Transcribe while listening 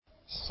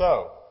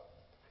So,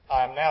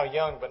 I am now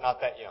young, but not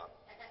that young.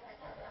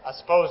 I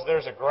suppose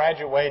there's a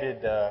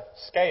graduated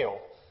scale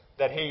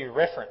that he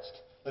referenced.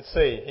 Let's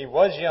see. He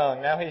was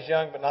young. Now he's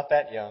young, but not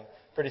that young.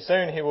 Pretty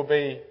soon he will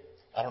be,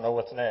 I don't know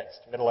what's next,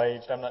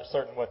 middle-aged. I'm not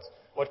certain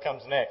what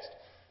comes next.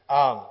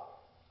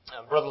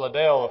 Brother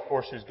Liddell, of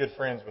course, who's good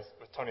friends with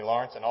Tony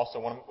Lawrence and also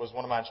was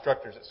one of my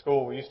instructors at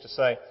school, we used to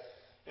say,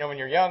 when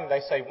you're young, they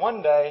say,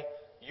 one day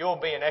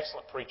you'll be an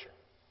excellent preacher.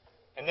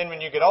 And then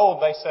when you get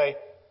old, they say,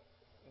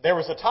 there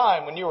was a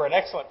time when you were an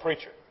excellent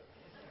preacher.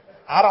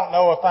 I don't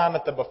know if I'm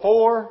at the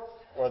before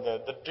or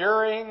the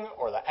during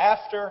or the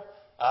after.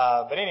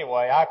 But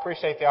anyway, I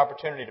appreciate the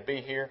opportunity to be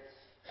here.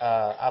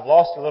 I've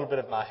lost a little bit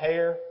of my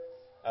hair,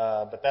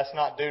 but that's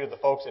not due to the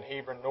folks at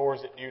Hebron, nor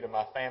is it due to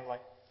my family.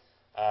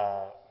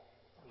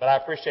 But I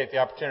appreciate the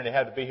opportunity to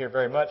have to be here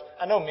very much.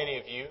 I know many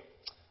of you,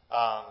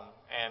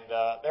 and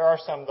there are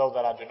some, though,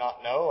 that I do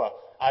not know.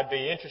 I'd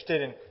be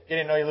interested in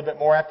getting to know you a little bit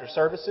more after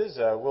services.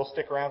 We'll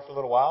stick around for a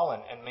little while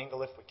and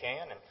mingle if we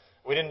can. And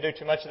we didn't do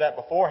too much of that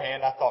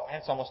beforehand. I thought, man,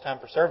 it's almost time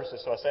for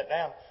services, so I sat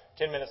down.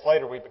 10 minutes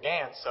later, we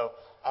began, so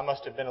I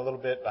must have been a little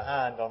bit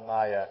behind on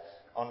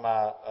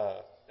my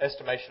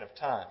estimation of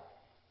time.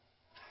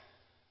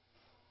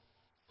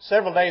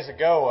 Several days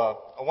ago,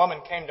 a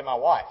woman came to my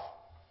wife.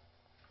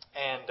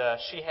 And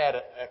she had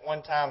at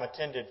one time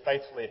attended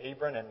faithfully at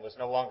Hebron and was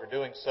no longer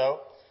doing so.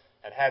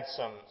 Had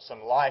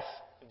some life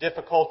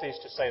difficulties,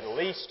 to say the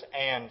least,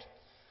 and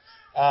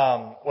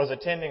was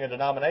attending a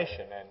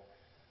denomination. And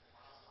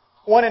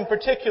one in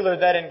particular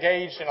that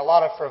engaged in a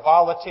lot of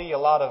frivolity, a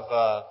lot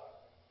of,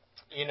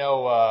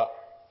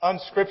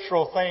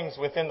 unscriptural things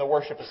within the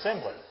worship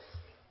assembly.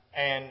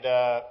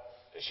 And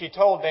she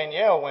told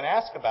Danielle, when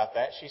asked about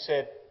that, she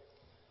said,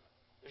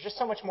 there's just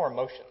so much more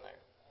emotion there.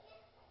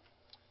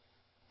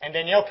 And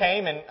Danielle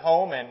came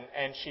home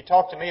and she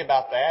talked to me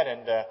about that,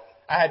 and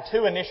I had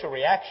two initial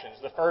reactions.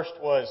 The first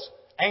was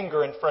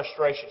anger and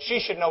frustration. She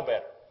should know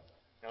better.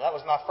 That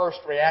was my first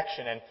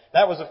reaction, and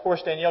that was, of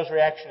course, Danielle's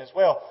reaction as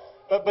well.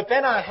 But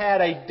then I had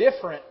a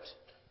different,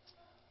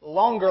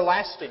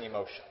 longer-lasting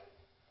emotion.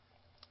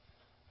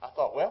 I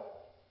thought, well,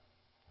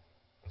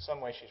 in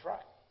some way she's right.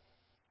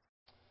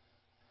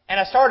 And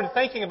I started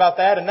thinking about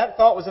that, and that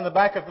thought was in the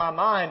back of my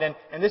mind,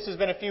 and this has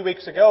been a few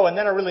weeks ago, and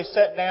then I really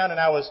sat down and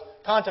I was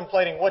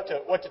contemplating what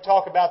to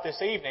talk about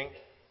this evening.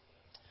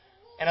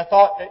 And I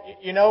thought,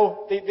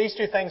 these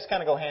two things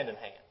kind of go hand in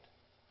hand.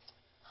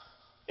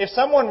 If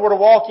someone were to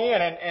walk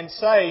in and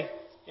say,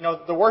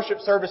 the worship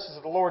services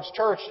of the Lord's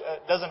church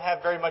doesn't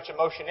have very much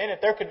emotion in it,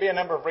 there could be a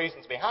number of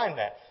reasons behind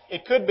that.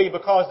 It could be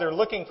because they're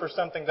looking for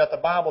something that the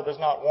Bible does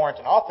not warrant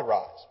and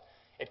authorize.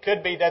 It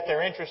could be that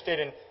they're interested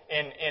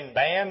in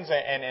bands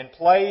and in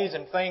plays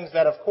and things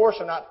that, of course,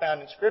 are not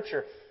found in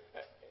Scripture.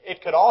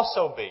 It could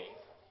also be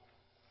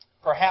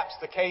perhaps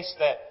the case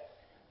that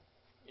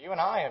you and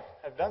I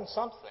have done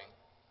something,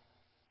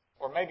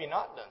 or maybe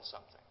not done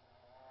something,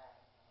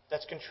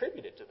 that's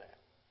contributed to that.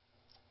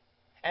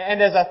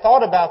 And as I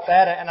thought about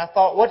that, and I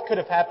thought what could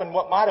have happened,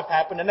 what might have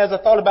happened, and as I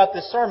thought about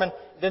this sermon,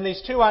 then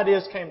these two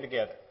ideas came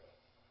together.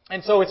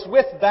 And so it's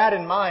with that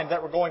in mind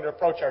that we're going to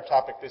approach our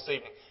topic this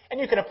evening. And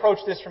you can approach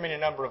this from any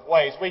number of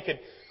ways. We could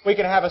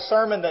have a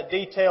sermon that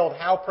detailed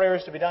how prayer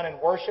is to be done in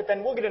worship,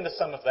 and we'll get into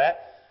some of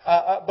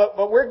that.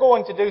 But we're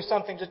going to do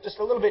something just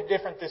a little bit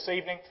different this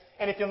evening.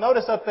 And if you'll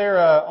notice up there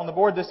on the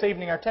board this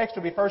evening, our text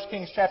will be 1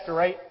 Kings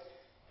chapter 8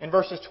 and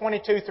verses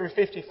 22 through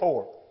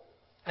 54.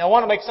 Now I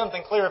want to make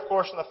something clear, of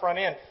course, on the front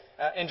end.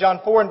 In John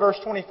 4 and verse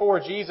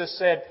 24, Jesus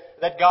said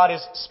that God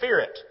is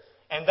spirit,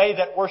 and they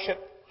that worship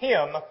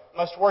Him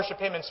must worship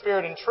Him in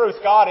spirit and truth.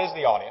 God is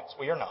the audience.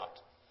 We are not.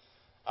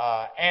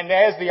 And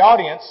as the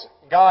audience,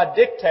 God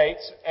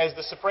dictates, as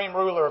the supreme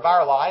ruler of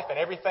our life and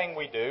everything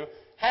we do,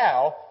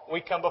 how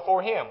we come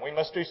before Him. We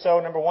must do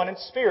so, number one, in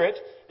spirit.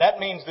 That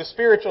means the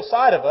spiritual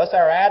side of us,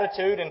 our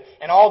attitude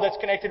and all that's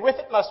connected with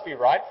it must be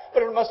right.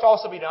 But it must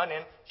also be done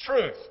in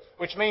truth,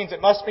 which means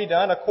it must be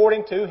done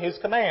according to His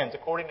commands,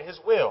 according to His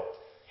will.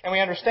 And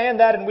we understand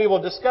that, and we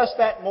will discuss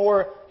that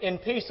more in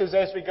pieces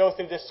as we go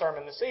through this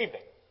sermon this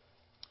evening.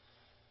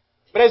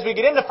 But as we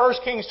get into 1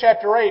 Kings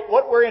chapter 8,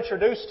 what we're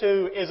introduced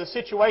to is a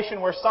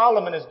situation where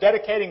Solomon is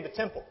dedicating the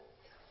temple.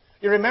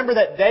 You remember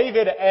that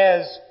David,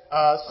 as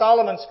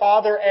Solomon's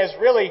father, as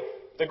really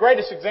the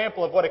greatest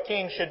example of what a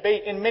king should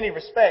be in many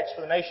respects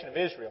for the nation of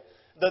Israel.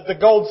 The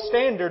gold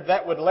standard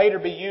that would later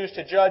be used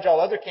to judge all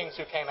other kings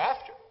who came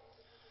after.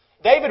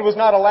 David was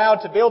not allowed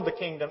to build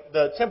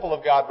the temple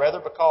of God,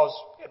 because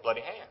he had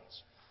bloody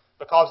hands.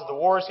 Because of the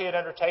wars he had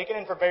undertaken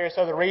and for various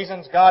other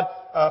reasons, God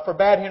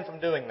forbade him from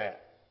doing that.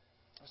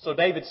 So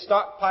David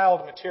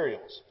stockpiled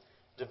materials,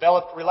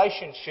 developed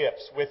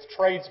relationships with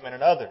tradesmen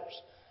and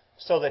others,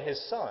 so that his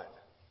son,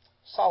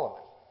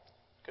 Solomon,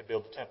 could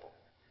build the temple.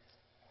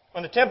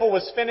 When the temple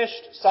was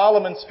finished,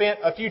 Solomon spent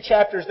a few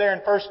chapters there in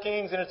 1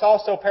 Kings, and it's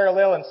also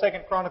parallel in 2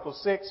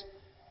 Chronicles 6,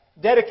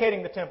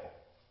 dedicating the temple.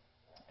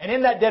 And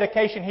in that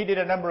dedication, he did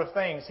a number of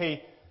things.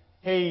 He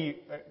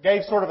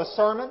gave sort of a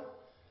sermon.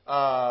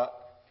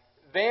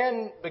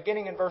 Then,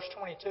 beginning in verse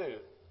 22,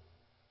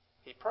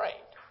 he prayed.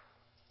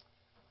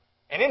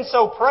 And in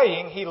so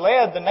praying, he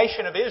led the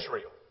nation of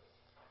Israel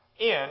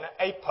in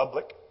a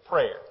public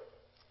prayer.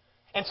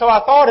 And so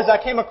I thought, as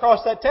I came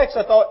across that text,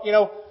 I thought,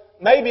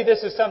 maybe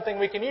this is something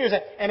we can use.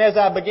 And as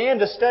I began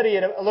to study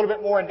it a little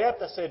bit more in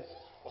depth, I said,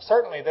 well,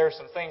 certainly there are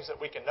some things that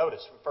we can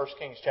notice from 1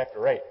 Kings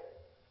chapter 8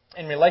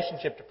 in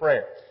relationship to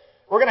prayer.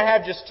 We're going to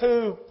have just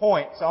 2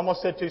 points. I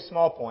almost said 2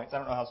 small points. I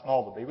don't know how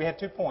small they'll be. We have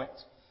 2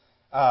 points.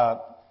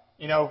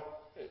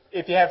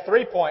 If you have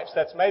 3 points,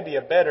 that's maybe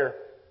a better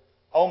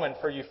omen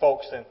for you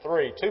folks than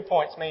 3. 2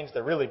 points means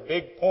they're really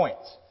big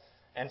points.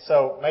 And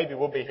so maybe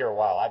we'll be here a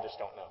while. I just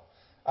don't know.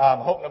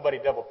 I hope nobody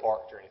double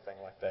parked or anything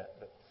like that.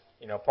 But,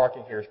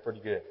 parking here is pretty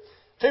good.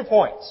 2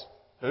 points.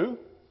 Who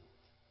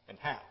and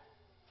how.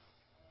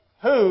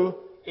 Who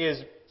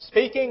is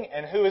speaking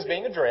and who is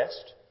being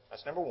addressed.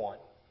 That's number 1.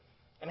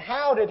 And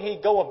how did he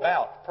go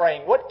about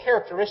praying? What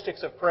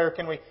characteristics of prayer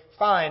can we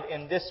find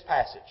in this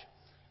passage?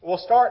 We'll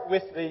start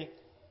with the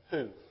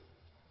who.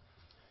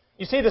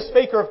 You see, the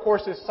speaker, of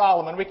course, is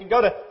Solomon. We can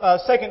go to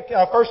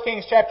 1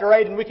 Kings chapter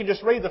 8, and we can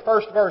just read the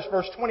first verse,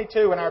 verse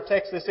 22 in our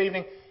text this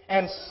evening.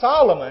 And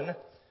Solomon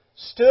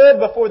stood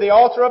before the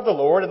altar of the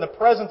Lord in the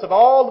presence of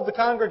all of the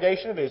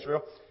congregation of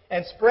Israel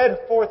and spread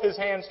forth his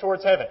hands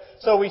towards heaven.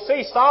 So we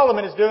see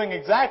Solomon is doing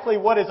exactly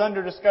what is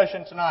under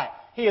discussion tonight.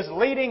 He is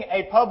leading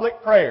a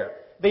public prayer.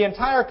 The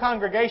entire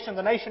congregation,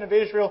 the nation of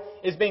Israel,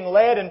 is being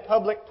led in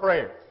public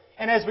prayer.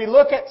 And as we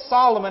look at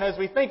Solomon, as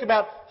we think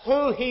about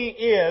who he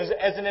is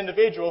as an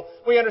individual,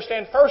 we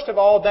understand, first of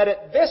all, that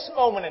at this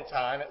moment in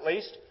time, at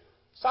least,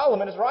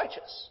 Solomon is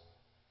righteous.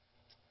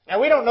 Now,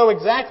 we don't know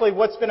exactly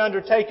what's been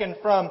undertaken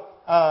from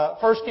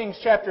 1 Kings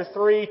chapter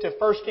 3 to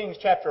 1 Kings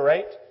chapter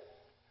 8.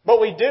 But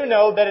we do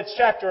know that it's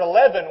chapter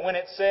 11 when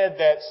it said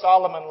that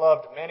Solomon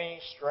loved many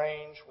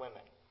strange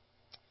women.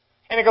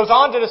 And it goes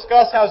on to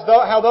discuss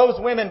how those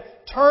women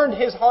turned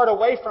his heart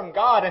away from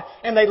God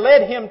and they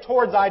led him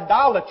towards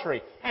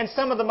idolatry and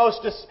some of the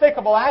most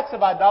despicable acts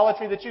of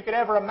idolatry that you could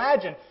ever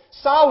imagine.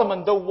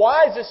 Solomon, the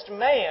wisest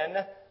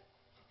man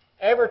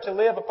ever to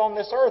live upon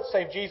this earth,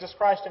 save Jesus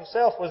Christ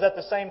himself, was at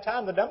the same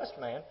time the dumbest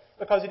man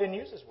because he didn't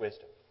use his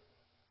wisdom.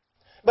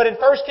 But in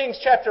 1 Kings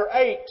chapter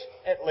 8,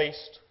 at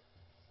least,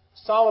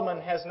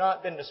 Solomon has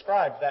not been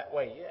described that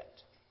way yet.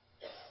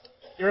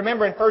 You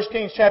remember in 1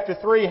 Kings chapter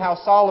 3 how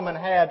Solomon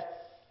had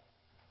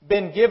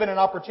been given an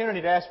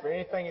opportunity to ask for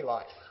anything he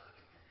liked.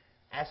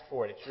 Ask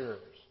for it, it's yours.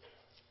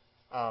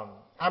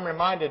 I'm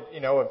reminded,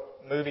 of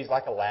movies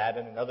like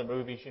Aladdin and other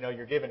movies,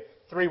 you're given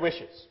 3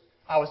 wishes.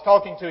 I was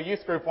talking to a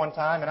youth group one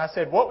time and I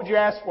said, what would you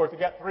ask for if you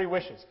got 3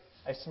 wishes?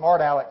 A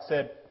smart aleck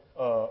said,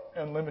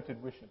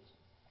 unlimited wishes.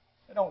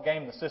 They don't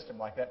game the system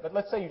like that, but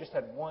let's say you just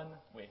had 1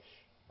 wish.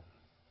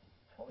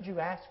 What would you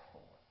ask for?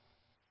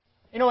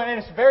 And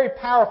it's very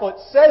powerful. It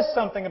says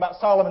something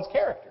about Solomon's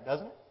character,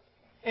 doesn't it?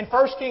 In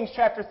 1 Kings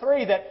chapter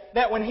 3,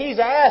 that when he's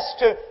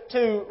asked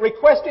to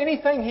request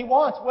anything he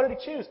wants, what did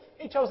he choose?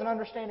 He chose an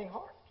understanding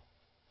heart.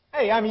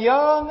 Hey, I'm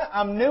young,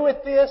 I'm new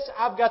at this,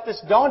 I've got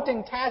this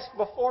daunting task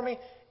before me.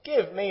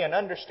 Give me an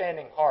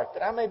understanding heart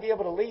that I may be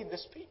able to lead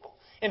this people.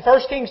 In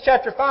 1 Kings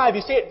chapter 5,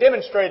 you see it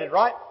demonstrated,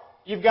 right?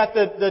 You've got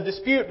the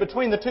dispute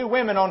between the 2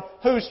 women on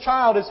whose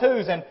child is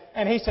whose,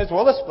 and he says,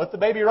 well, let's split the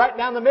baby right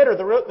down the middle.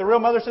 The real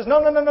mother says, no,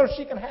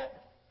 she can have it.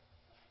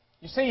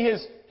 You see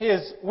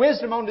his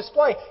wisdom on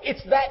display.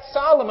 It's that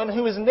Solomon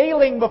who is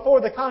kneeling before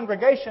the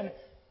congregation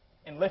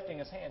and lifting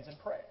his hands in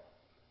prayer.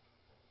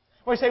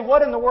 We say,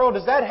 what in the world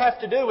does that have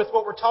to do with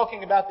what we're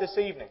talking about this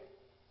evening?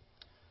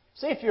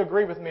 See if you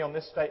agree with me on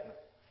this statement.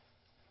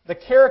 The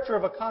character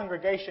of a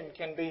congregation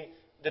can be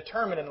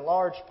determined in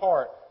large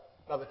part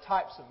by the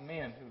types of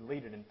men who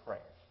lead it in prayer.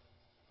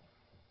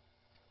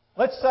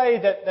 Let's say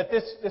that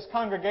this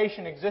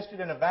congregation existed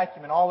in a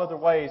vacuum in all other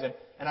ways,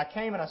 and I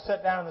came and I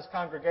sat down in this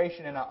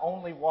congregation and I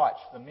only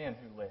watched the men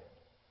who led.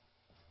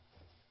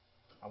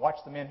 I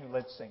watched the men who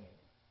led singing.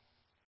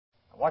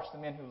 I watched the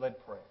men who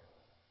led prayer.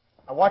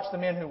 I watched the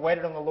men who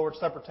waited on the Lord's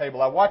Supper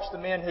table. I watched the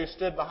men who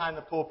stood behind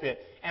the pulpit.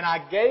 And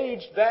I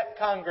gauged that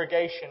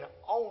congregation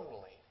only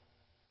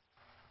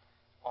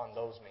on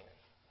those men.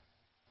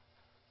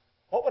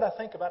 What would I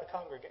think about a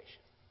congregation?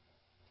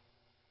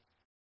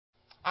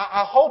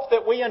 I hope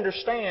that we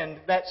understand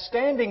that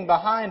standing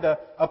behind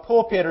a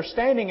pulpit or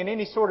standing in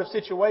any sort of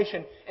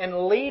situation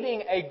and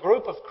leading a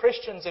group of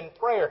Christians in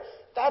prayer,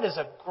 that is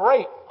a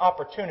great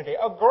opportunity,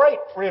 a great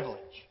privilege.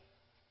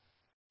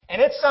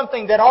 And it's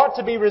something that ought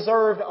to be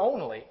reserved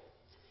only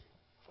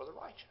for the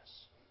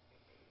righteous.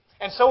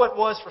 And so it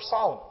was for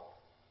Solomon.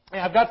 And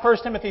I've got 1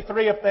 Timothy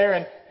 3 up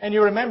there, and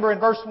you remember in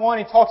verse 1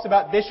 he talks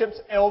about bishops,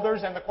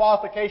 elders, and the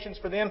qualifications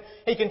for them.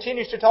 He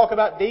continues to talk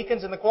about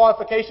deacons and the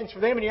qualifications for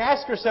them. And you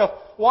ask yourself,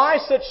 why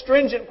such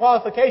stringent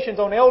qualifications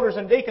on elders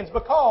and deacons?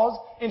 Because,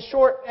 in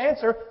short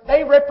answer,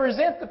 they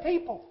represent the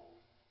people.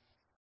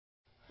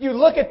 You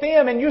look at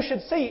them and you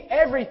should see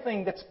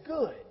everything that's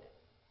good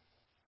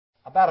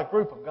about a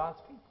group of God's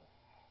people.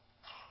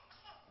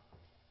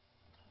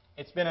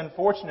 It's been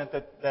unfortunate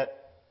that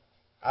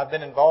I've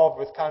been involved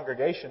with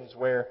congregations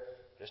where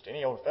just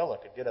any old fella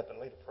could get up and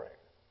lead a prayer.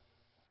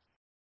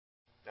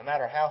 No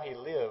matter how he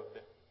lived,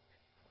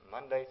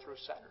 Monday through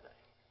Saturday.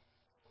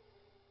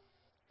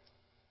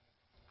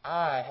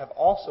 I have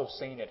also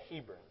seen at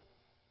Hebron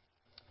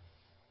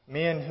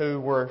men who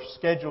were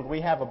scheduled.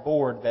 We have a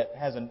board that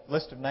has a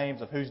list of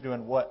names of who's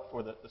doing what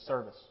for the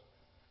service.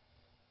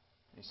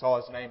 He saw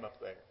his name up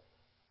there.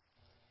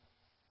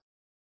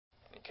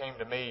 And he came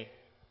to me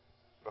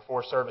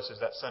before services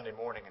that Sunday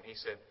morning and he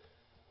said,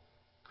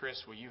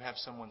 "Chris, will you have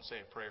someone say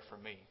a prayer for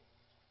me?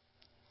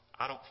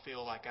 I don't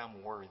feel like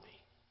I'm worthy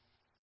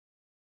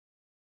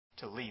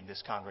to lead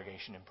this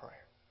congregation in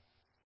prayer.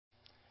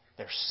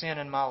 There's sin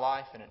in my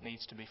life and it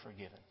needs to be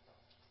forgiven."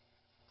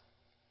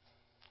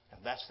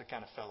 And that's the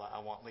kind of fellow I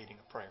want leading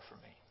a prayer for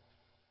me.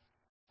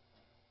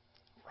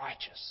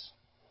 Righteous.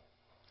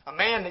 A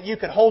man that you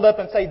can hold up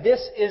and say,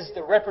 this is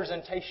the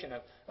representation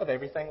of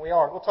everything we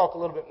are. We'll talk a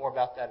little bit more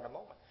about that in a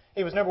moment.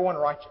 He was, number one,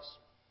 righteous.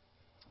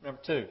 Number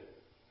two,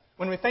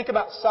 when we think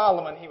about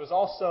Solomon, he was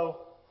also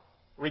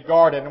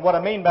regarded. And what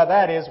I mean by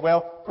that is,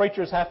 well,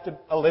 preachers have to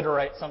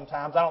alliterate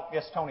sometimes. I don't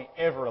guess Tony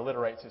ever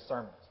alliterates his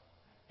sermons.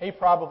 He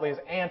probably is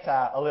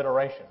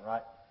anti-alliteration,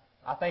 right?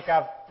 I think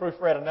I've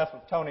proofread enough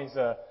of Tony's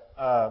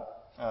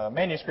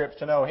manuscripts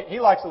to know he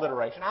likes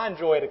alliteration. I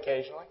enjoy it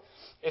occasionally.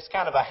 It's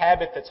kind of a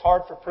habit that's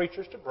hard for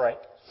preachers to break.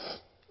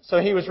 So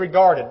he was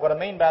regarded. What I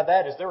mean by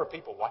that is there were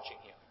people watching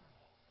him.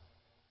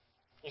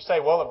 You say,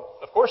 well,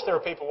 of course there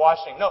were people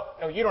watching. No,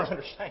 you don't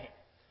understand.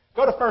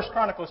 Go to 1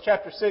 Chronicles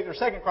chapter 6, or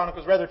 2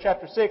 Chronicles rather,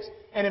 chapter 6,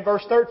 and in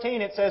verse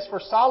 13 it says, "For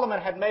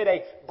Solomon had made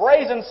a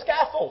brazen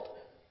scaffold.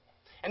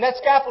 And that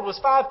scaffold was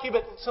 5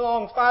 cubits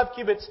long, 5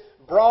 cubits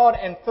broad,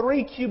 and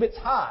 3 cubits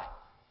high."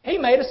 He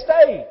made a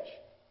stage.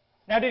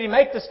 Now, did he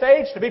make the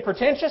stage to be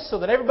pretentious so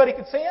that everybody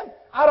could see him?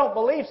 I don't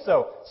believe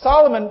so.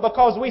 Solomon,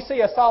 because we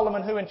see a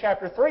Solomon who in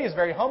chapter 3 is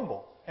very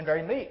humble and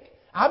very meek.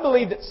 I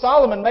believe that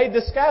Solomon made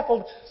this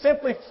scaffold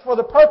simply for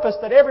the purpose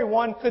that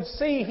everyone could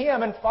see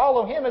him and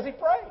follow him as he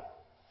prayed.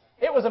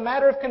 It was a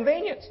matter of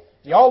convenience.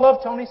 Y'all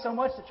love Tony so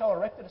much that y'all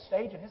erected a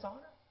stage in his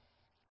honor?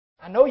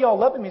 I know y'all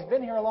love him. He's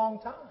been here a long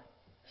time.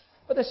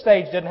 But this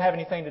stage didn't have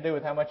anything to do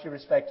with how much you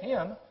respect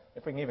him,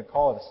 if we can even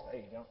call it a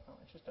stage.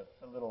 It's just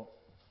a little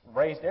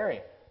raised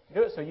area.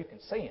 Do it so you can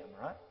see him,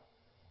 right?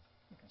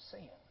 You can see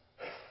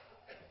him.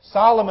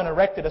 Solomon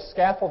erected a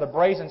scaffold, a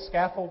brazen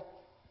scaffold,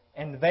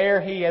 and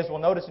there he, as we'll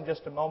notice in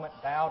just a moment,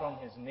 bowed on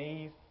his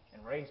knees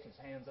and raised his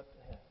hands up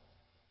to heaven.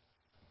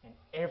 And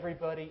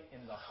everybody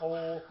in the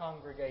whole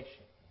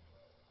congregation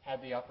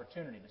had the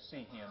opportunity to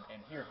see him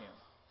and hear him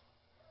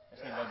as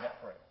he led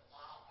that prayer.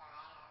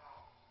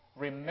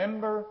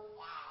 Remember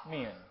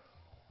men.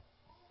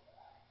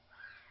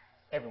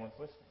 Everyone's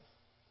listening.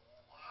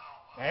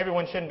 Now,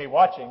 everyone shouldn't be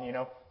watching, you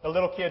know. The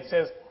little kid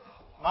says,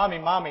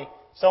 Mommy,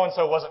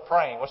 so-and-so wasn't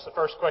praying. What's the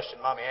first question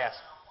Mommy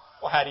asks?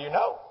 Well, how do you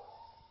know?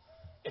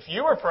 If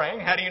you were praying,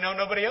 how do you know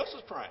nobody else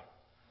was praying?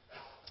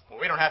 Well,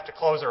 we don't have to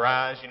close our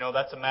eyes. You know,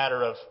 that's a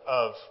matter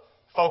of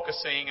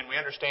focusing, and we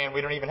understand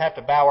we don't even have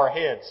to bow our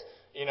heads.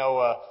 You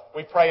know,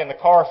 we pray in the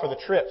car for the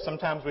trip.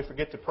 Sometimes we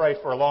forget to pray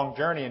for a long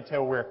journey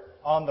until we're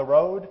on the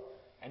road.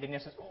 And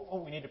Danielle says,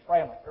 we need to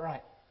pray. I'm like, all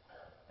right.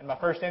 And my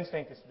first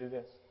instinct is to do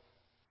this.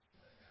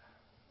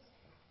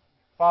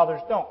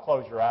 Fathers, don't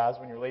close your eyes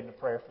when you're leading a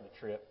prayer for the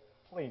trip.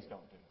 Please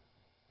don't do it.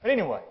 But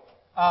anyway,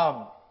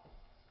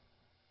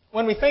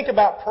 when we think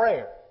about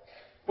prayer,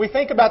 we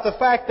think about the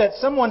fact that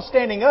someone's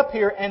standing up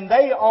here and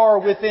they are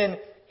within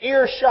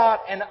earshot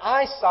and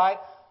eyesight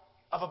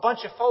of a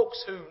bunch of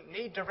folks who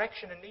need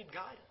direction and need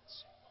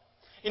guidance.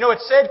 You know,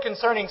 it's said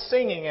concerning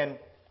singing, and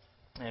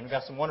we've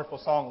got some wonderful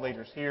song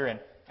leaders here and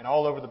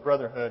all over the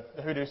brotherhood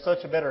who do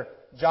such a better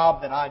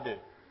job than I do.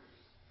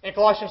 In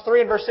Colossians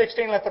 3 and verse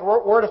 16, "Let the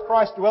word of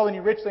Christ dwell in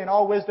you richly in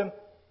all wisdom,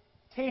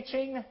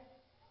 teaching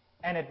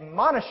and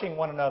admonishing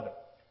one another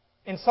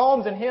in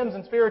psalms and hymns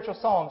and spiritual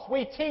songs."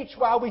 We teach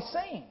while we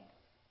sing.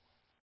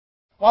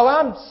 While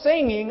I'm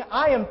singing,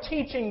 I am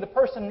teaching the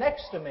person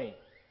next to me.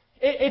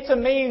 It's a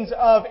means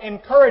of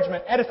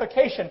encouragement,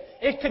 edification.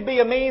 It could be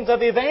a means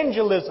of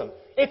evangelism.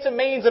 It's a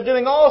means of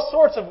doing all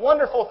sorts of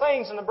wonderful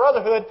things in the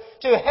brotherhood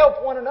to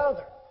help one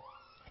another.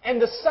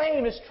 And the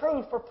same is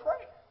true for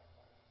prayer.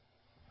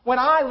 When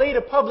I lead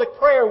a public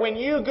prayer, when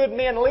you good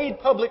men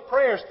lead public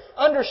prayers,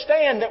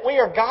 understand that we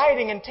are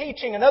guiding and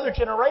teaching another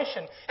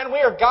generation. And we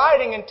are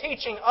guiding and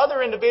teaching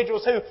other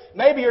individuals who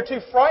maybe are too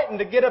frightened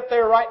to get up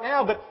there right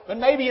now, but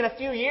maybe in a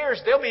few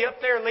years they'll be up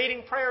there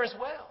leading prayer as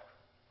well.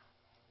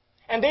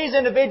 And these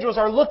individuals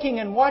are looking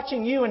and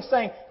watching you and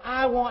saying,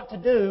 I want to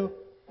do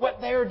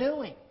what they're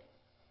doing.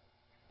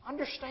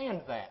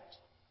 Understand that.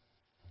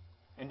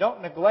 And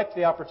don't neglect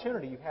the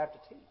opportunity you have to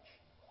teach.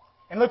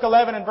 In Luke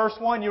 11 and verse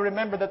 1, you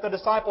remember that the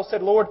disciples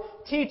said, Lord,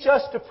 teach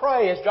us to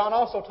pray, as John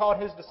also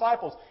taught his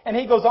disciples. And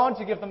he goes on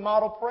to give them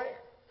model prayer.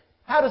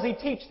 How does he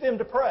teach them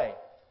to pray?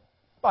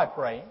 By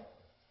praying.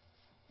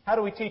 How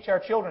do we teach our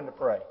children to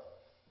pray?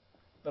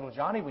 Little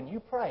Johnny, when you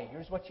pray,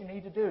 here's what you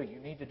need to do. You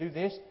need to do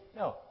this.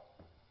 No.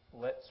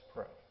 Let's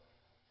pray.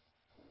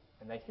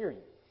 And they hear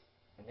you.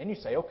 And then you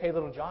say, okay,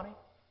 little Johnny,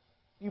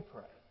 you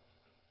pray.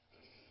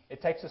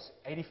 It takes us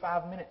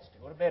 85 minutes to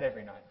go to bed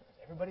every night because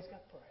everybody's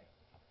got to pray.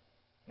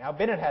 Now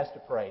Bennett has to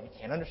pray. He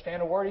can't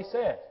understand a word he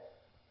says.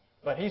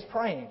 But he's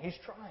praying. He's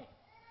trying.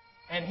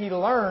 And he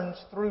learns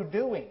through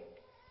doing.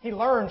 He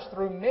learns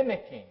through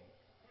mimicking.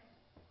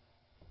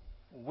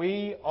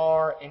 We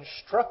are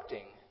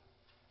instructing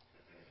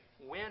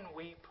when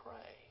we pray.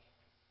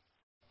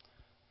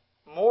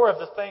 More of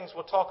the things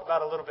we'll talk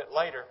about a little bit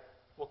later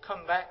will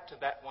come back to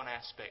that one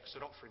aspect, so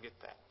don't forget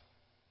that.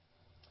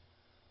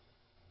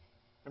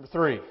 Number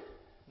 3,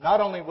 not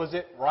only was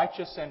it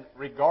righteous and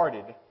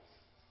regarded,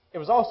 it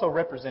was also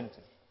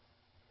representative.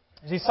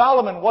 See,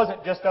 Solomon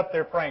wasn't just up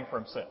there praying for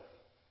himself.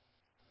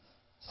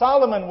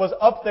 Solomon was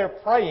up there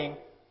praying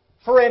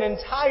for an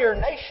entire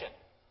nation.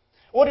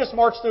 We'll just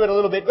march through it a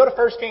little bit. Go to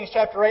 1 Kings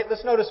chapter 8.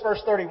 Let's notice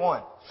verse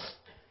 31.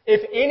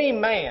 If any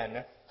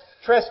man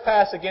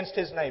trespass against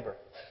his neighbor.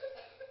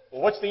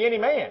 Well, what's the any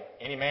man?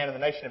 Any man in the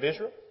nation of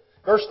Israel.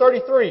 Verse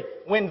 33.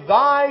 When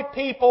thy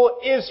people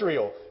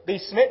Israel be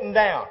smitten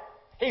down.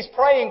 He's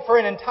praying for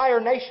an entire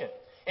nation.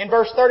 In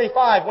verse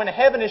 35, when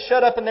heaven is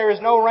shut up and there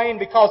is no rain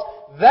because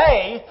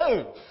they,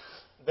 who?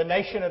 The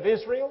nation of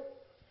Israel,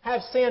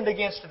 have sinned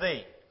against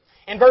thee.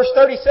 In verse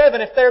 37,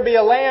 if there be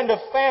a land of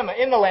famine,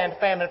 in the land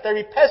famine, if there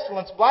be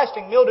pestilence,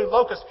 blasting, mildew,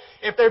 locust,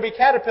 if there be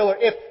caterpillar,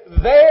 if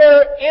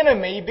their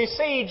enemy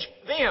besiege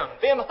them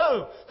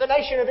who? The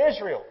nation of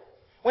Israel.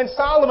 When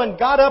Solomon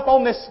got up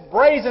on this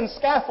brazen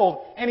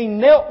scaffold and he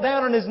knelt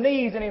down on his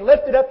knees and he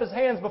lifted up his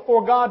hands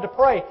before God to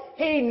pray,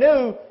 he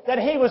knew that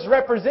he was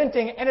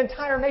representing an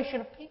entire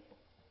nation of people.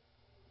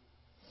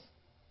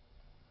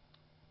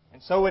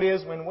 And so it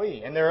is when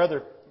we, and there are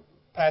other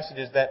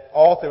passages that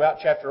all throughout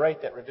chapter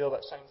 8 that reveal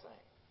that same thing.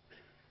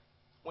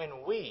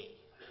 When we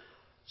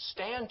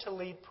stand to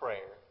lead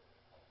prayer,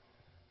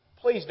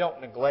 please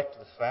don't neglect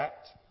the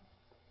fact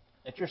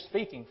that you're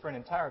speaking for an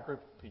entire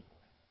group of people.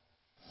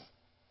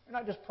 You're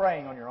not just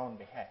praying on your own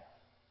behalf.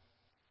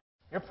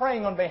 You're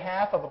praying on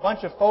behalf of a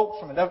bunch of folks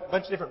from a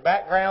bunch of different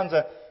backgrounds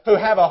who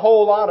have a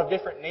whole lot of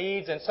different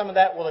needs, and some of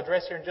that we'll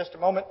address here in just a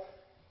moment.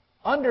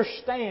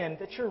 Understand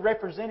that you're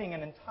representing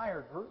an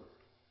entire group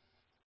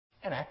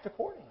and act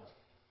accordingly.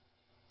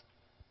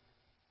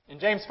 In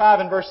James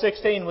 5 and verse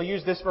 16, we'll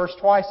use this verse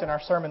twice in our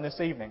sermon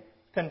this evening.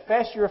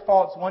 Confess your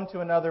faults one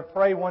to another,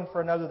 pray one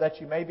for another that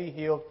you may be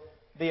healed.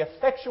 The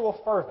effectual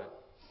fervent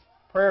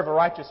prayer of a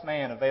righteous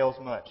man avails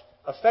much.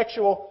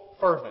 Effectual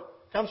fervent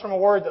comes from a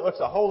word that looks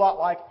a whole lot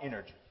like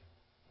energy.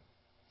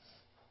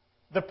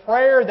 The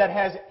prayer that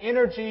has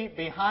energy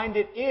behind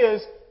it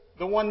is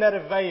the one that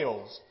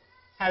avails,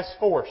 has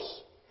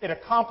force. It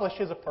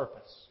accomplishes a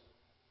purpose.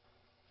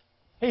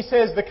 He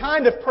says the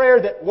kind of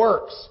prayer that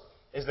works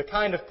is the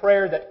kind of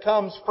prayer that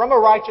comes from a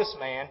righteous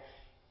man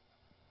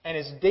and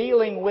is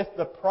dealing with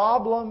the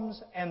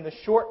problems and the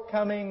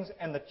shortcomings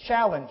and the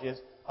challenges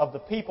of the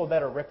people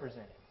that are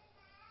represented.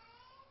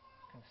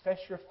 Confess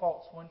your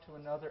faults one to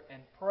another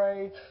and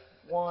pray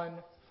one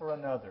for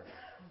another.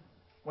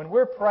 When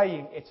we're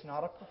praying, it's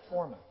not a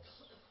performance.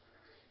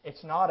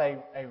 It's not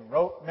a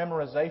rote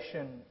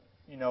memorization,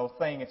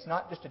 thing. It's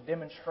not just a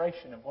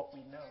demonstration of what we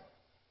know.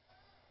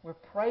 We're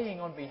praying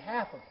on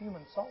behalf of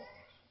human souls.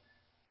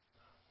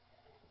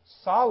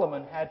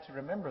 Solomon had to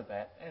remember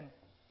that, and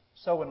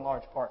so in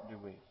large part do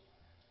we.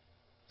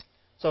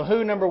 So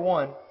who, number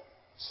one?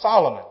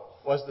 Solomon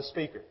was the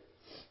speaker.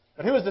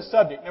 But who was the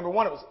subject? Number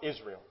one, it was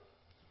Israel.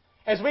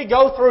 As we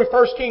go through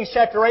 1 Kings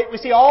chapter 8, we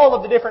see all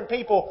of the different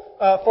people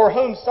for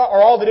whom,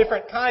 or all the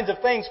different kinds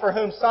of things for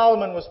whom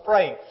Solomon was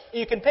praying.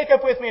 You can pick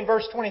up with me in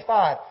verse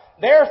 25.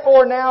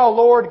 Therefore now,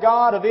 Lord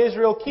God of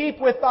Israel, keep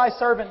with thy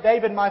servant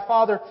David my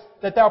father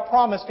that thou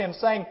promised him,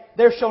 saying,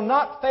 There shall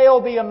not fail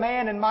thee a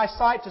man in my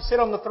sight to sit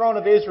on the throne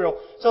of Israel,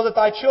 so that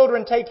thy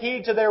children take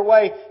heed to their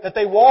way, that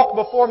they walk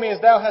before me as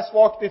thou hast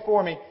walked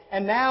before me.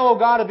 And now, O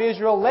God of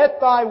Israel,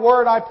 let thy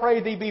word, I pray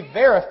thee, be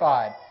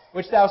verified,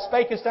 which thou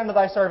spakest unto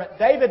thy servant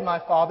David my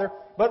father.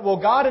 But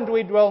will God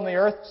indeed dwell in the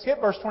earth? Skip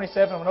verse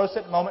 27, we'll notice it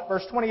in a moment.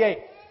 Verse 28.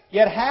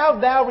 Yet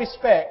have thou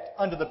respect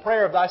unto the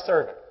prayer of thy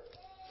servant.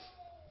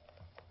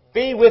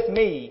 Be with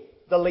me,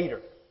 the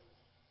leader.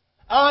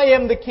 I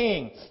am the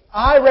king.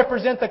 I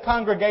represent the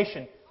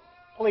congregation.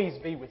 Please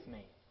be with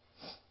me.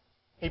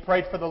 He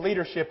prayed for the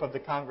leadership of the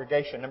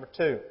congregation. Number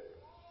two,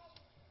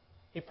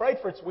 he prayed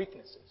for its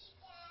weaknesses.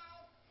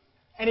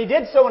 And he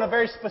did so in a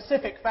very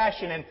specific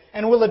fashion,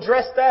 and we'll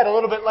address that a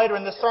little bit later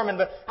in this sermon.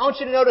 But I want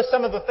you to notice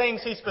some of the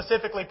things he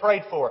specifically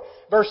prayed for.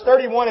 Verse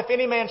 31, if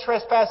any man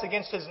trespass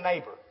against his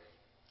neighbor,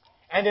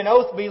 and an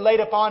oath be laid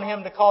upon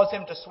him to cause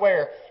him to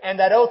swear, and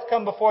that oath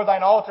come before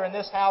thine altar in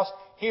this house,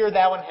 hear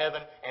thou in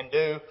heaven, and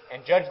do,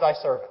 and judge thy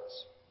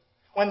servants.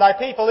 When thy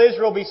people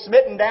Israel be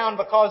smitten down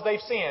because they've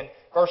sinned,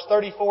 verse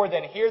 34,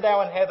 then hear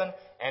thou in heaven,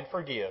 and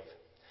forgive.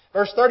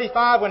 Verse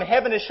 35, when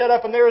heaven is shut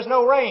up and there is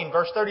no rain.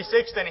 Verse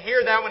 36, then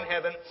hear thou in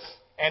heaven,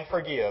 and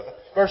forgive.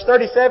 Verse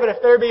 37, if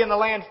there be in the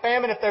land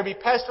famine, if there be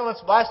pestilence,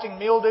 blasting,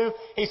 mildew,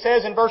 he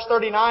says in verse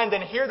 39,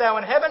 then hear thou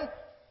in heaven,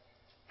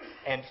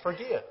 and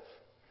forgive.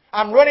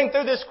 I'm running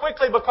through this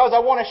quickly because I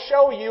want to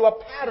show you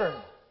a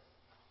pattern.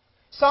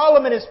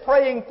 Solomon is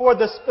praying for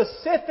the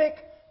specific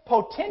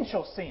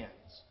potential sins.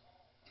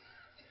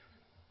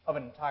 of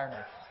an entire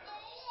nation.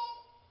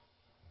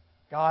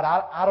 God,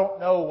 I don't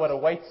know what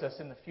awaits us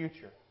in the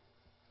future.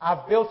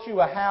 I've built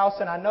you a house,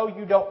 and I know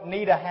you don't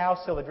need a house.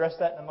 He'll address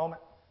that in a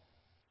moment.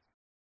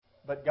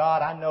 But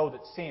God, I know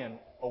that sin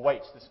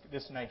awaits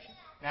this nation.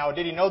 Now,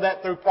 did He know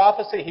that through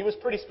prophecy? He was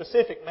pretty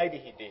specific. Maybe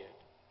He did.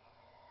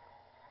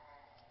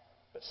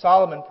 But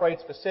Solomon prayed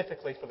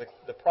specifically for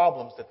the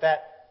problems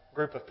that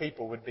group of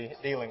people would be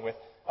dealing with.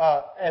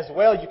 As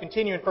well, you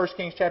continue in 1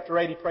 Kings chapter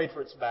 8, he prayed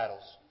for its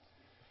battles.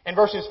 In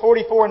verses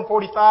 44 and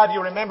 45,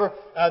 you'll remember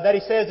that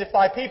he says, If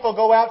thy people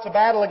go out to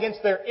battle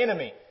against their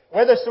enemy,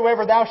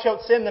 whithersoever thou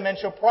shalt send them, and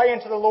shall pray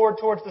unto the Lord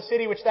towards the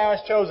city which thou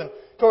hast chosen,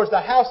 towards the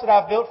house that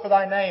I've built for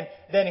thy name,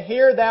 then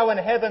hear thou in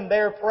heaven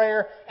their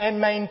prayer, and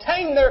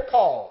maintain their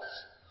cause.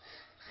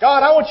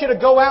 God, I want you to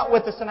go out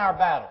with us in our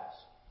battles.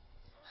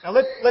 Now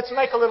let's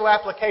make a little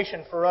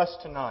application for us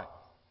tonight.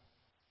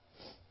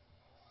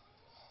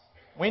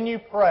 When you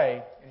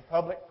pray in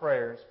public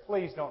prayers,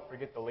 please don't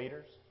forget the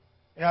leaders.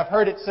 I've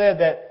heard it said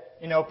that,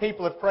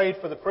 people have prayed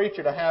for the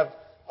preacher to have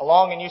a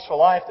long and useful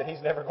life, that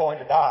he's never going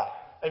to die.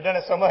 They've done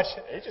it so much,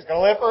 he's just going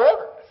to live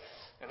forever.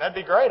 And that'd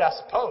be great, I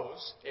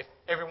suppose, if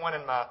everyone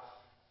in my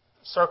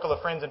circle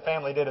of friends and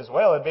family did as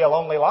well. It'd be a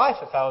lonely life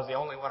if I was the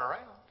only one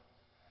around.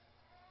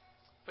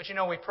 But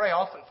we pray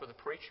often for the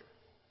preacher.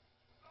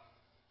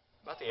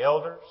 About the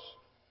elders,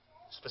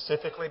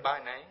 specifically by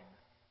name.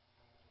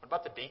 What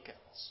about the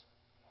deacons?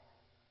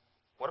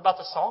 What about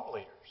the song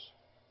leaders?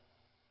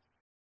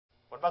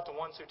 What about the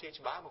ones who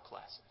teach Bible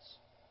classes?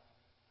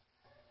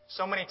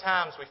 So many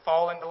times we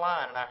fall into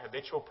line in our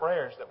habitual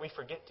prayers that we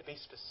forget to be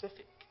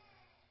specific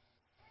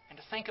and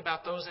to think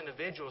about those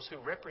individuals who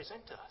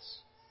represent us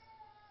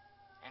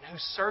and who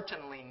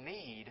certainly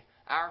need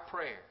our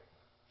prayer.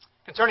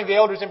 Concerning the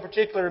elders in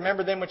particular,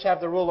 remember them which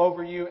have the rule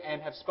over you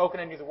and have spoken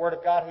unto you the word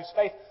of God, whose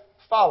faith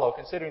follow,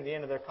 considering the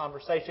end of their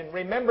conversation.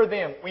 Remember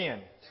them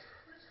when?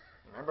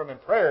 Remember them in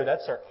prayer, that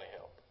certainly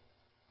helps.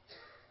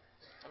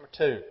 Number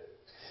 2.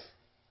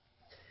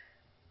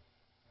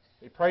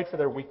 He prayed for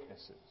their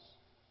weaknesses.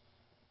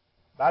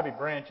 Bobby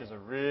Branch is a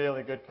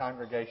really good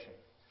congregation.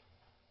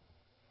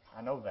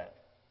 I know that.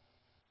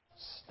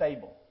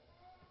 Stable,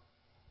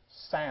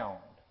 sound,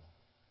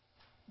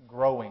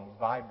 growing,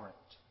 vibrant.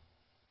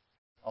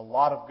 A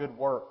lot of good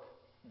work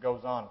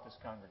goes on at this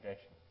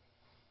congregation.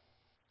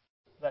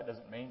 That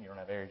doesn't mean you don't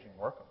have areas you can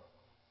work on.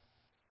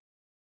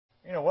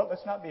 You know what?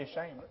 Let's not be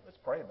ashamed. Let's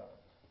pray about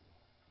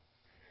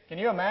it. Can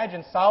you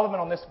imagine Solomon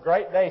on this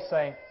great day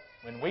saying,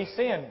 when we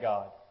sin,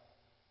 God,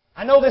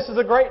 I know this is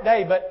a great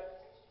day,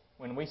 but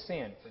when we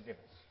sin, forgive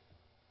us.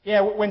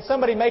 Yeah, when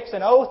somebody makes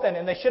an oath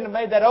and they shouldn't have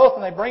made that oath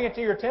and they bring it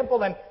to your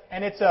temple and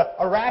it's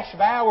a rash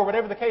vow or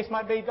whatever the case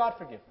might be, God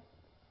forgive them.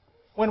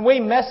 When we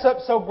mess up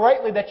so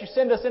greatly that you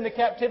send us into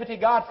captivity,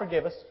 God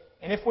forgive us.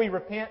 And if we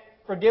repent,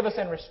 forgive us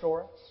and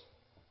restore us.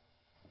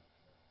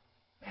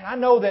 And I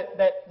know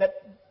that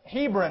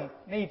Hebron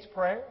needs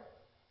prayer.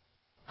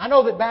 I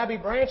know that Bobby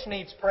Branch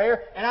needs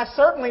prayer. And I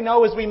certainly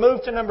know as we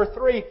move to number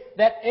 3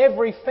 that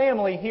every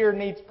family here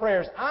needs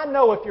prayers. I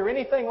know if you're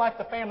anything like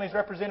the families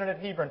represented at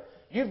Hebron,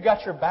 you've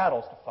got your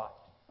battles to fight.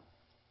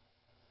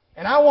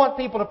 And I want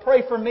people to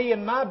pray for me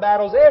in my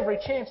battles every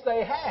chance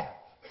they have.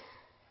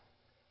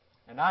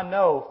 And I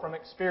know from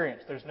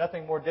experience there's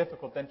nothing more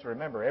difficult than to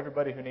remember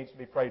everybody who needs to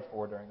be prayed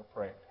for during a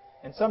prayer.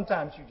 And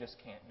sometimes you just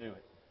can't do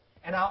it.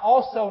 And I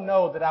also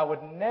know that I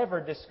would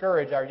never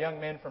discourage our young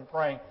men from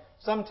praying.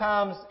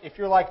 Sometimes, if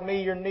you're like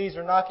me, your knees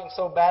are knocking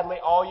so badly,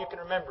 all you can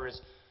remember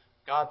is,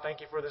 God, thank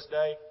you for this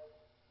day.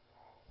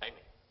 Amen.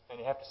 And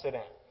you have to sit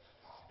down.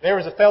 There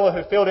was a fellow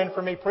who filled in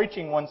for me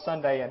preaching one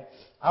Sunday, and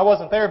I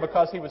wasn't there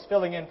because he was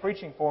filling in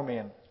preaching for me,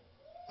 and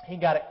he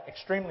got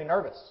extremely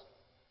nervous.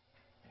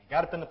 He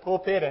got up in the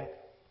pulpit, and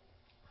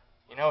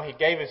he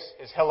gave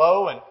his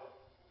hello, and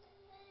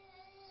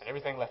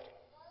everything left him.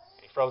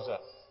 And he froze up.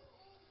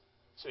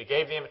 So he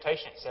gave the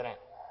invitation and sat down.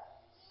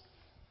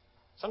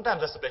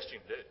 Sometimes that's the best you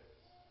can do.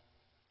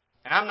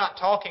 And I'm not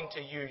talking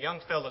to you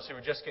young fellows who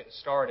are just getting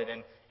started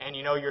and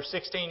you're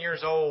 16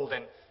 years old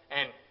and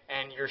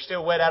you're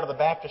still wet out of the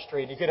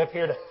baptistry and you get up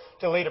here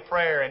to lead a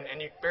prayer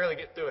and you barely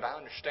get through it. I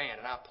understand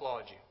and I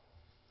applaud you.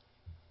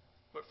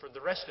 But for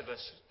the rest of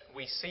us,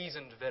 we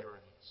seasoned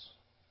veterans.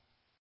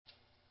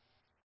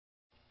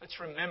 Let's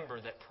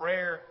remember that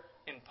prayer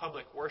in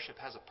public worship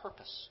has a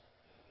purpose.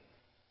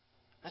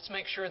 Let's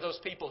make sure those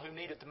people who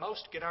need it the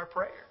most get our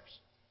prayers.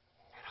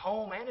 At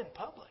home and in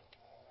public.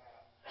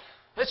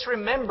 Let's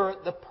remember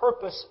the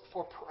purpose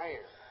for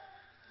prayer.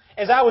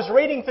 As I was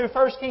reading through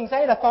 1 Kings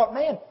 8, I thought,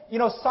 man,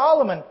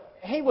 Solomon,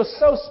 he was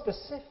so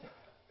specific.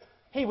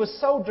 He was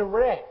so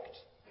direct.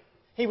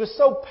 He was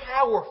so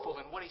powerful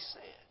in what he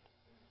said.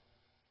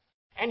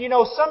 And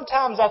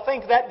sometimes I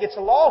think that gets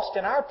lost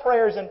in our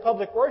prayers in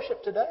public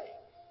worship today.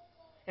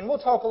 And we'll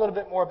talk a little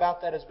bit more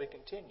about that as we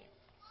continue.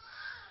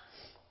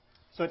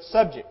 So it's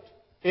subject,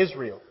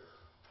 Israel.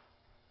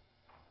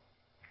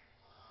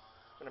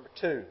 Number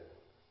 2,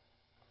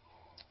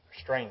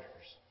 strangers.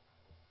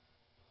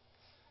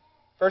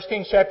 1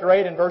 Kings chapter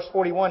 8 and verse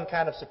 41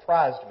 kind of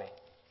surprised me.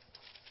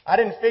 I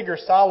didn't figure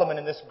Solomon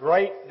in this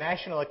great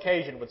national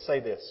occasion would say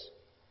this.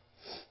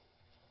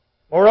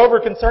 Moreover,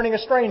 concerning a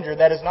stranger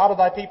that is not of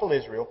thy people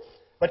Israel,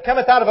 but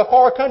cometh out of a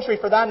far country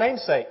for thy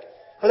name's sake.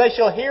 For they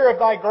shall hear of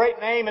thy great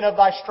name and of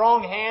thy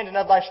strong hand and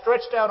of thy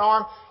stretched out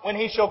arm when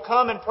he shall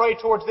come and pray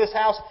towards this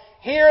house.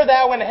 Hear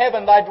thou in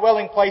heaven thy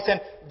dwelling place,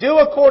 and do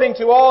according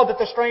to all that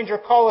the stranger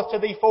calleth to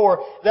thee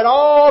for, that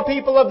all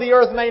people of the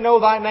earth may know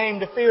thy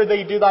name, to fear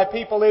thee, do thy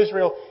people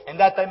Israel, and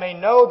that they may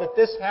know that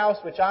this house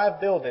which I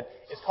have builded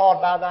is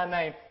called by thy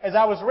name. As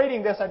I was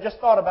reading this, I just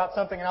thought about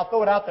something, and I'll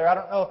throw it out there. I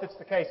don't know if it's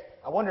the case.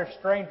 I wonder if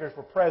strangers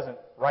were present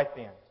right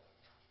then.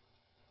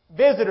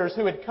 Visitors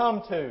who had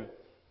come to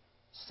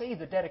see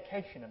the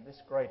dedication of this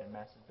great and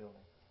massive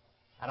building.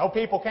 I know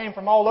people came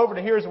from all over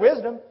to hear His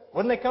wisdom.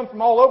 Wouldn't they come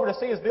from all over to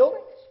see His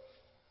buildings?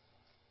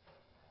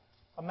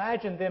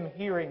 Imagine them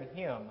hearing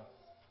Him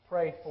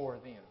pray for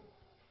them.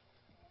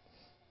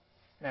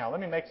 Now, let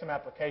me make some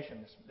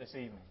application this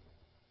evening.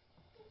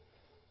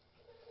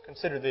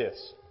 Consider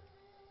this.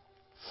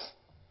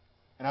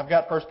 And I've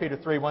got 1 Peter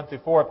 3, 1 through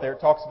 4 up there. It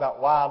talks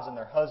about wives and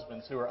their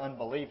husbands who are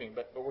unbelieving,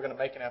 but we're going to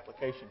make an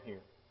application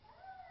here.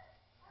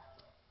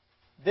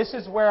 This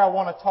is where I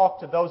want to talk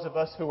to those of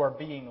us who are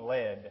being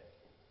led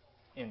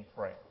in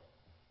prayer.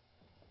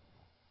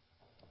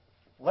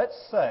 Let's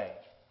say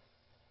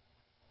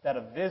that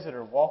a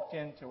visitor walked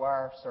into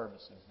our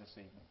services this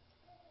evening.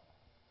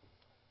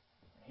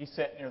 He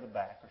sat near the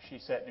back, or she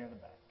sat near the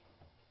back.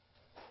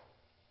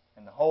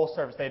 And the whole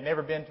service, they had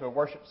never been to a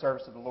worship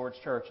service of the Lord's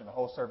church, and the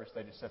whole service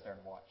they just sat there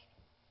and watched.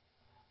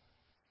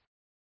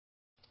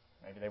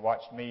 Maybe they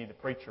watched me, the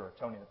preacher, or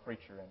Tony, the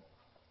preacher,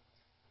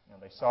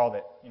 and they saw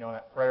that, in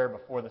that prayer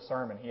before the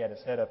sermon, he had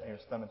his head up and he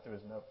was thumbing through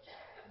his notes.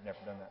 I've never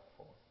done that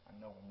before.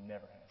 I know we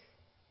never have.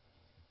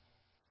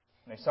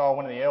 And they saw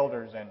one of the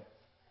elders and,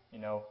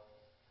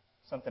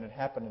 something had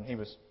happened and he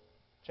was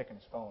checking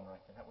his phone right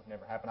then. That would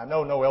never happen. I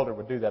know no elder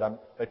would do that.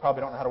 They probably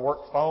don't know how to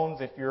work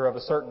phones. If you're of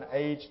a certain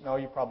age, no,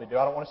 you probably do.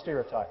 I don't want to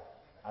stereotype.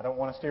 I don't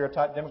want to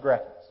stereotype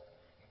demographics.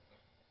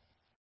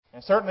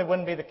 And it certainly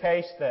wouldn't be the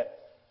case that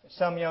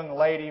some young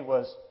lady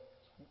was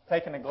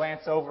taking a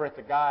glance over at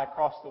the guy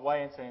across the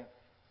way and saying,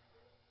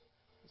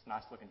 "This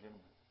nice-looking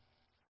gentleman."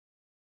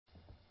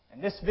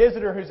 And this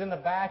visitor who's in the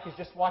back is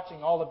just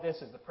watching all of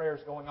this as the prayer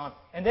is going on.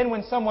 And then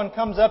when someone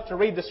comes up to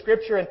read the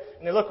Scripture and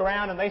they look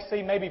around and they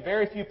see maybe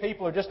very few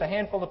people or just a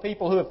handful of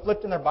people who have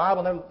flipped in their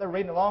Bible and they're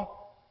reading along.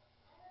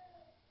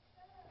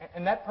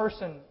 And that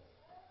person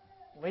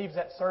leaves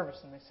that service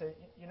and they say,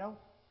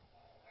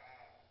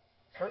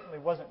 certainly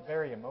wasn't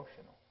very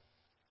emotional.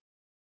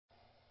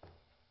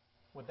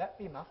 Would that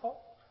be my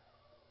fault?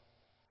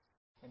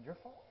 And your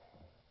fault?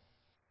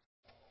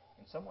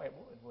 In some way it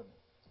would, wouldn't it?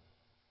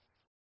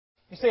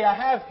 You see, I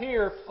have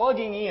here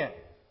plugging in.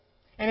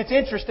 And it's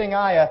interesting,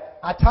 I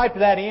typed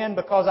that in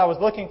because I was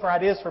looking for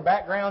ideas for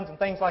backgrounds and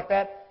things like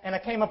that. And I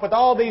came up with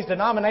all these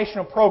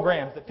denominational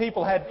programs that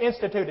people had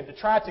instituted to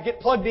try to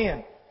get plugged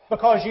in.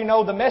 Because,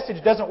 the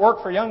message doesn't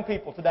work for young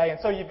people today. And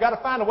so you've got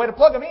to find a way to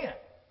plug them in.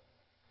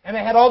 And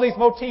they had all these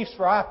motifs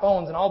for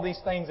iPhones and all these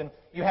things. And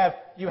you have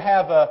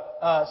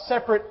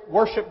separate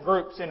worship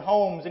groups in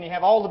homes. And you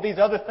have all of these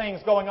other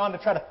things going on to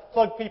try to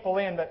plug people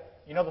in. But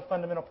the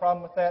fundamental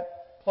problem with that?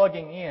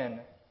 Plugging in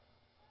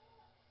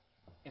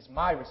is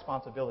my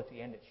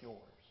responsibility and it's yours.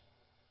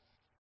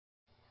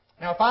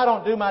 Now, if I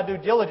don't do my due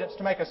diligence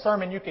to make a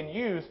sermon you can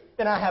use,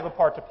 then I have a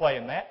part to play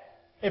in that.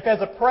 If as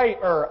a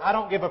prayer, I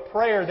don't give a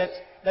prayer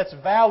that's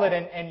valid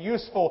and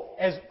useful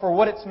as for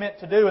what it's meant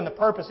to do and the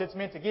purpose it's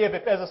meant to give,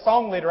 if as a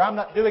song leader I'm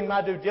not doing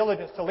my due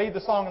diligence to lead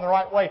the song in the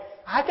right way,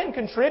 I can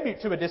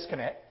contribute to a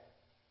disconnect.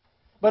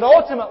 But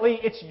ultimately,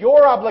 it's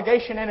your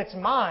obligation and it's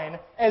mine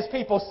as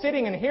people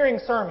sitting and hearing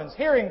sermons,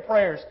 hearing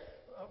prayers,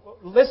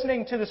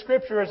 listening to the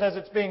Scriptures as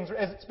it's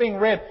being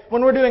read.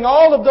 When we're doing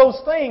all of those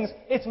things,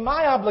 it's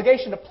my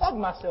obligation to plug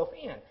myself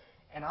in.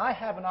 And I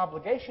have an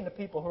obligation to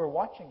people who are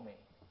watching me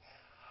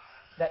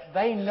that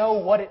they know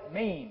what it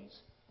means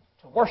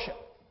to worship.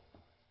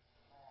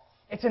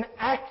 It's an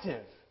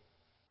active,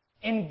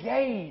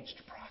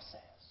 engaged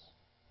process.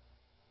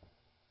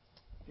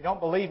 If you don't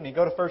believe me,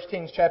 go to 1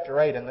 Kings chapter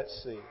 8 and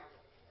let's see.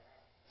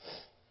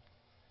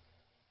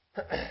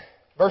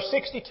 Verse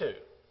 62.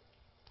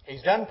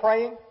 He's done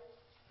praying.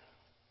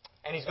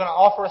 And he's going to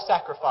offer a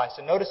sacrifice.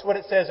 And notice what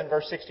it says in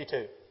verse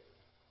 62.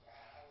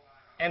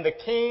 And the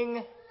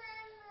king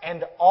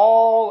and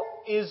all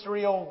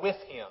Israel with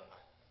him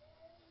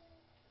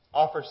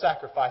offered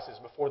sacrifices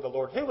before the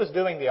Lord. Who was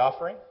doing the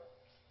offering?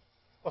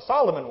 Well,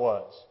 Solomon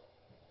was.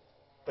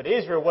 But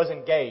Israel was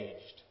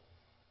engaged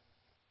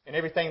in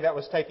everything that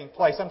was taking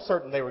place. I'm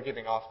certain they were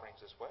giving offerings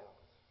as well.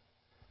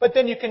 But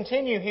then you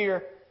continue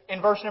here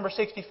in verse number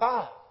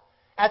 65.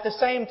 At the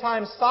same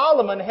time,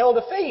 Solomon held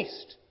a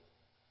feast.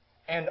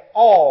 And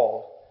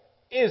all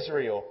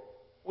Israel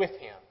with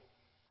him.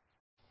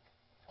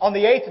 On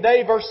the 8th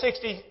day, verse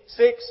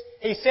 66,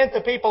 he sent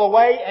the people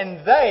away,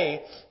 and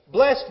they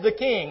blessed the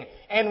king.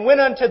 and went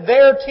unto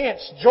their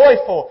tents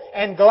joyful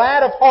and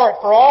glad of heart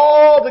for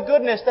all the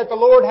goodness that the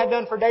Lord had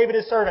done for David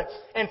his servant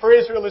and for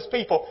Israel his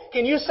people.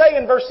 Can you say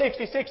in verse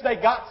 66 they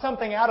got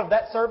something out of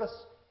that service?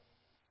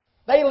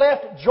 They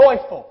left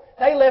joyful.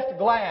 They left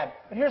glad.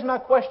 But here's my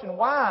question.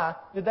 Why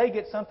did they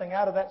get something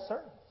out of that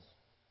service?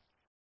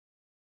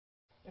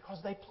 Because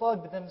they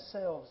plugged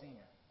themselves in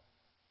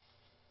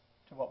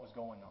to what was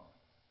going on.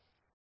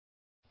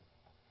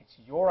 It's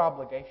your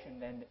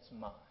obligation and it's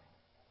mine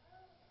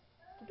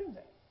to do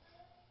that.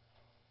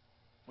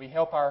 We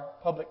help our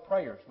public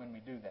prayers when we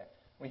do that.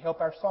 We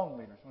help our song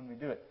leaders when we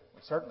do it.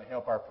 We certainly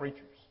help our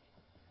preachers.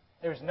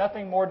 There's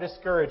nothing more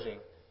discouraging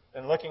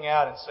than looking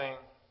out and saying,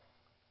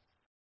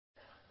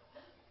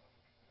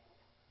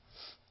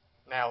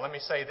 now, let me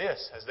say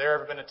this. Has there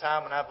ever been a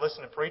time when I've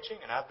listened to preaching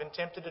and I've been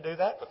tempted to do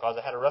that because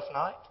I had a rough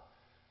night?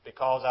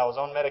 Because I was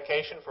on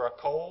medication for a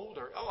cold?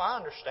 Or, I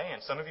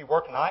understand. Some of you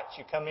work nights.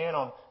 You come in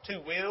on two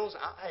wheels.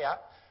 I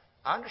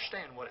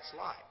understand what it's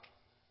like.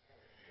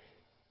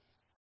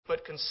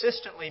 But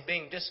consistently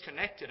being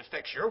disconnected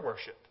affects your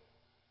worship.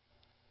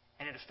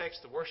 And it affects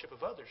the worship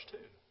of others too.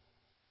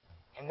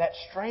 And that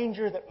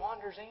stranger that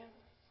wanders in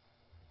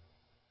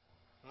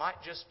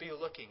might just be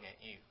looking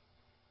at you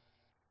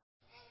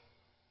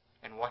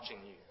and watching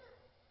you.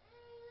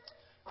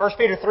 1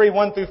 Peter 3,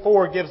 1 through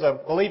 4 gives a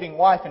believing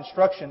wife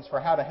instructions for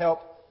how to help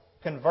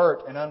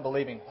convert an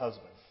unbelieving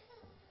husband.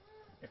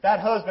 If that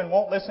husband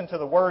won't listen to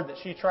the word that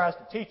she tries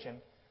to teach him,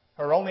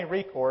 her only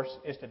recourse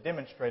is to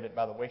demonstrate it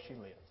by the way she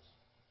lives.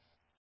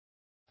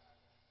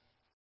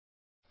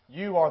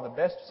 You are the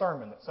best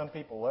sermon that some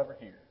people will ever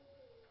hear.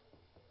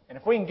 And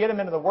if we can get them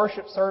into the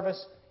worship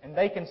service and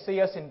they can see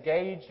us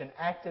engaged and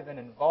active and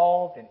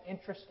involved and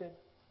interested,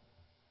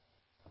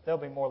 they'll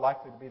be more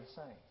likely to be the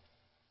same.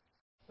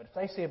 But if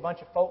they see a bunch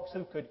of folks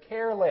who could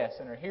care less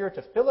and are here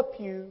to fill a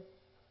pew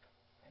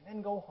and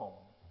then go home,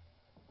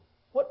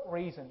 what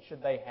reason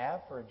should they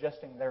have for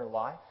adjusting their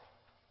life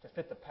to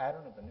fit the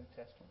pattern of the New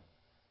Testament?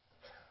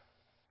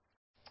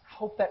 I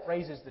hope that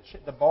raises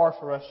the bar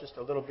for us just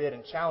a little bit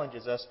and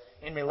challenges us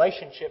in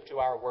relationship to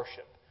our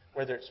worship,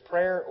 whether it's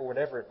prayer or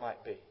whatever it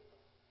might be.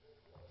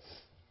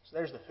 So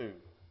there's the who.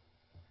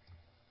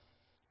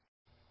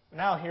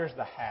 Now here's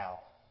the how.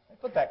 They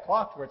put that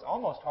clock to where it's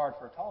almost hard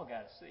for a tall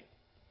guy to see.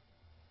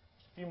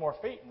 Just a few more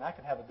feet and I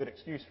could have a good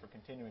excuse for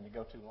continuing to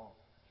go too long.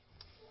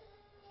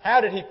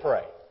 How did he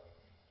pray?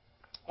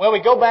 Well,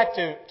 we go back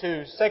to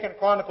 2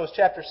 Chronicles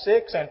chapter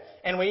 6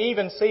 and we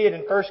even see it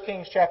in 1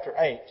 Kings chapter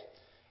 8.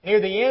 Near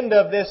the end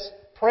of this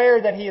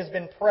prayer that he has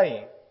been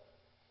praying,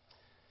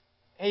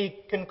 he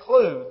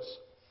concludes,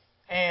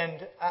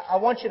 and I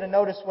want you to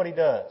notice what he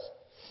does.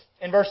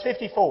 In verse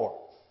 54,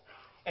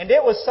 and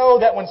it was so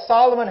that when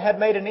Solomon had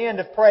made an end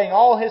of praying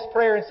all his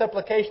prayer and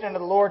supplication unto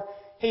the Lord,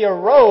 he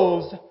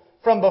arose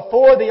from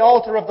before the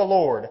altar of the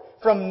Lord,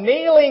 from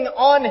kneeling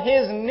on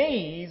his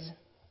knees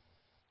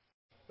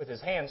with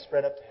his hands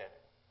spread up to heaven.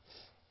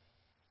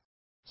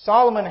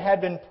 Solomon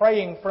had been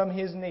praying from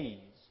his knees,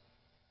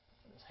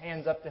 with his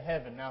hands up to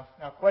heaven. Now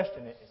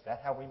question it, is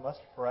that how we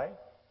must pray?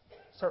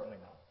 Certainly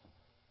not.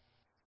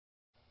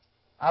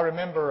 I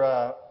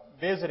remember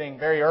visiting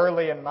very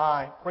early in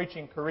my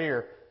preaching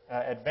career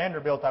at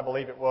Vanderbilt, I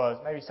believe it was,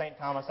 maybe St.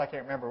 Thomas, I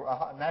can't remember,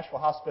 a Nashville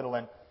hospital,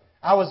 and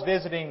I was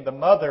visiting the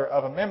mother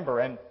of a member,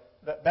 and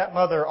that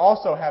mother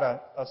also had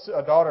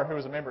a daughter who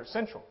was a member at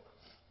Central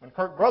when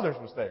Kirk Brothers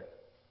was there.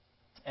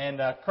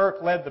 And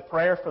Kirk led the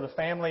prayer for the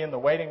family in the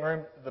waiting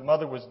room. The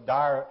mother was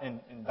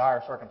in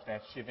dire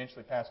circumstances. She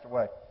eventually passed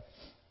away.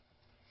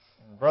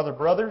 And Brother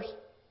Brothers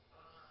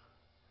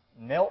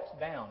knelt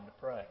down to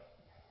pray.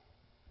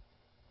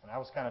 And I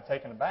was kind of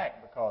taken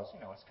aback because,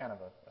 it's kind of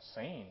a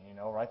scene,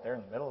 right there in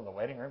the middle of the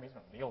waiting room. He's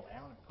going to kneel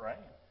down and pray.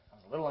 I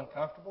was a little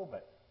uncomfortable,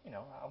 but,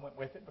 I went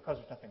with it because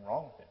there's nothing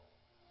wrong with it.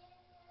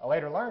 I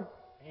later learned,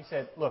 he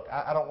said, look,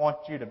 I don't want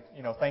you to,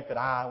 think that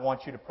I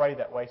want you to pray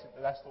that way. He said,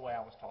 that's the way I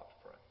was taught to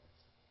pray.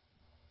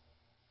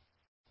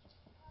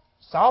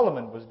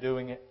 Solomon was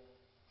doing it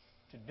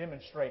to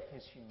demonstrate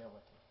his humility.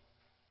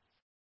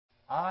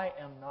 I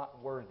am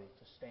not worthy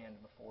to stand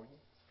before you,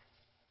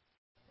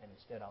 and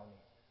instead I'll kneel.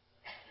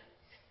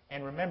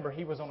 And remember,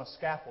 he was on a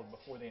scaffold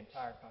before the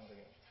entire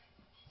congregation.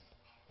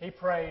 He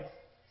prayed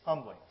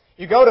humbly.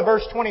 You go to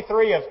verse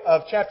 23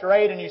 of chapter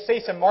 8 and you see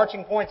some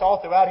marching points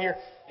all throughout here.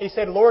 He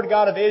said, Lord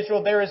God of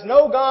Israel, there is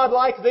no God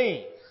like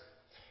thee.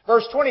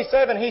 Verse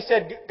 27, he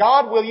said,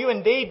 God, will you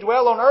indeed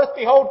dwell on earth?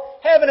 Behold,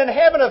 heaven and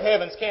heaven of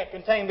heavens can't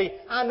contain thee.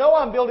 I know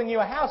I'm building you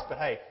a house, but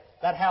hey,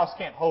 that house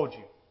can't hold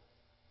you.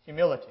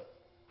 Humility.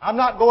 I'm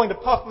not going to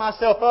puff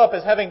myself up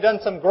as having done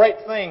some great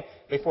thing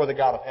before the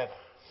God of heaven.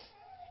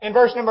 In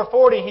verse number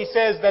 40, he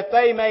says that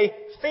they may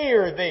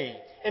fear thee.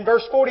 In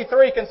verse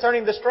 43,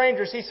 concerning the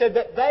strangers, he said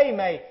that they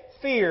may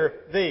fear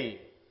thee.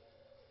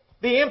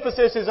 The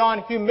emphasis is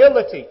on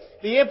humility.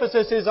 The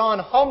emphasis is on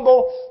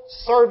humble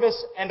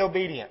service and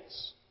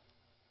obedience.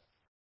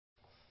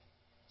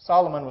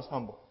 Solomon was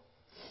humble.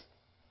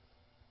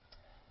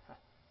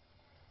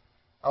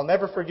 I'll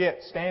never forget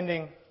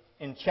standing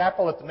in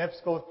chapel at the Memphis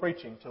School of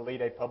Preaching to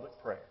lead a public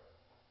prayer.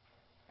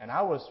 And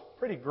I was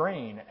pretty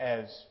green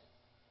as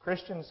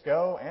Christians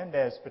go and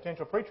as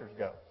potential preachers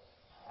go.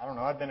 I don't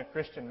know, I'd been a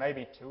Christian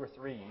maybe 2 or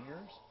 3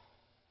 years.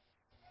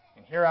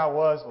 And here I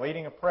was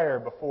leading a prayer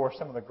before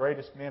some of the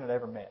greatest men I'd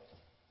ever met.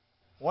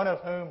 One of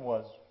whom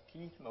was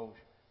Keith Mosier.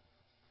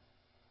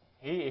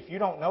 If you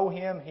don't know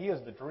him, he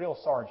is the drill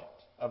sergeant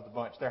of the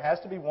bunch. There has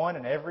to be one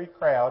in every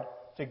crowd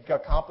to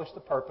accomplish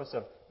the purpose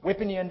of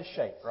whipping you into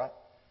shape, right?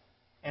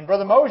 And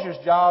Brother Mosier's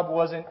job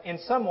was in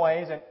some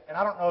ways, and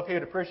I don't know if he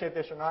would appreciate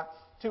this or not,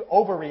 to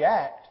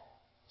overreact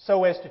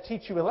so as to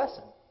teach you a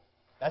lesson.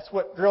 That's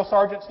what drill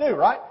sergeants do,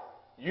 right?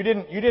 You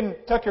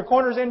didn't tuck your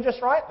corners in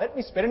just right? Let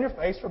me spit in your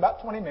face for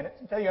about 20 minutes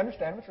until you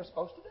understand what you're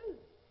supposed to do.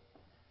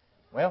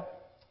 Well,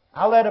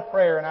 I led a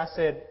prayer and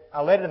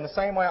I led it in the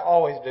same way I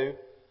always do.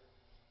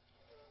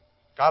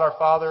 God our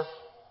Father,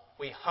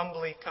 we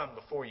humbly come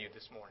before you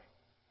this morning.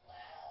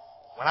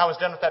 When I was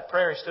done with that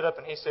prayer, he stood up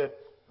and he said,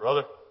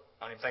 "Brother,"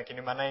 I don't even think he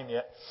knew my name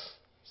yet.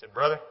 He said,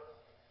 "Brother,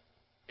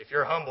 if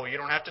you're humble, you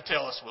don't have to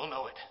tell us. We'll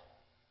know it."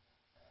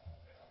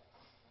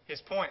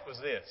 His point was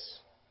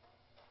this.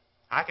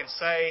 I can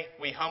say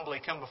we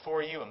humbly come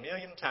before you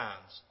 1,000,000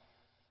 times,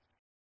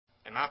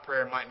 and my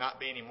prayer might not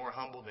be any more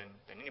humble than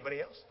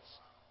anybody else's.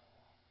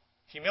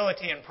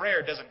 Humility in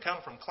prayer doesn't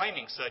come from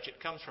claiming such. It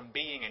comes from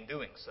being and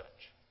doing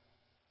such.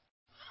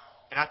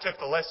 And I took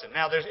the lesson.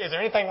 Now, is there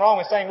anything wrong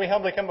with saying we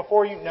humbly come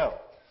before you? No.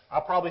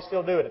 I'll probably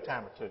still do it a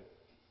time or two.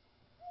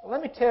 But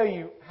let me tell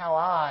you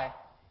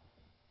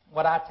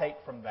what I take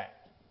from that.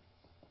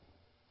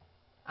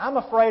 I'm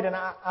afraid, and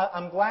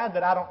I'm glad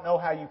that I don't know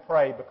how you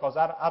pray because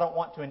I don't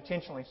want to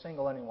intentionally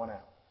single anyone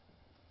out.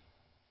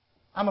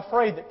 I'm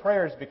afraid that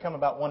prayer has become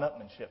about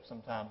one-upmanship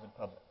sometimes in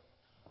public.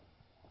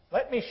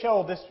 Let me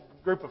show this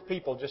group of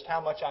people just how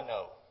much I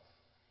know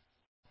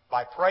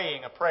by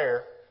praying a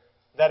prayer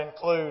that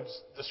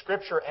includes the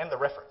Scripture and the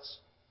reference.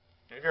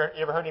 Have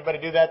you ever heard anybody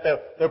do that?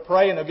 They'll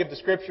pray and they'll give the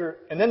Scripture,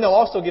 and then they'll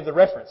also give the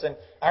reference. And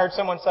I heard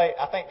someone say,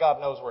 "I think God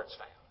knows where it's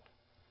found."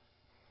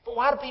 But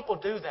why do people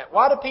do that?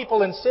 Why do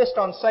people insist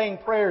on saying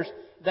prayers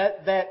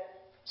that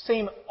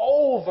seem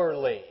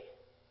overly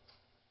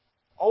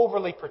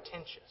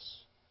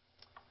pretentious?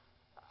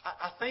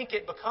 I think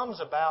it becomes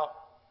about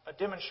a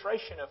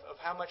demonstration of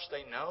how much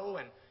they know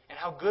and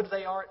how good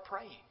they are at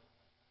praying.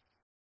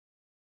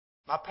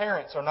 My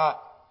parents are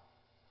not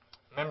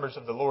members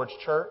of the Lord's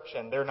church,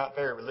 and they're not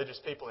very religious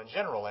people in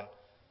general. And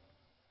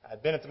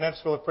I'd been at the Memphis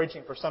School of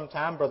Preaching for some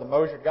time. Brother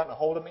Mosier had gotten a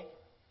hold of me,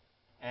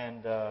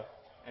 and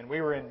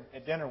we were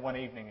at dinner one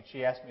evening, and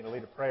she asked me to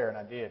lead a prayer, and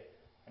I did.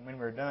 And when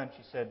we were done,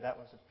 she said, "That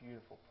was a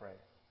beautiful prayer."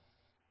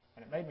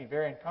 And it made me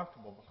very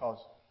uncomfortable because,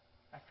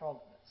 after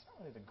all, that's not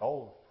really the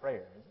goal of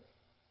prayer, is it?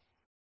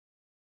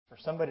 For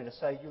somebody to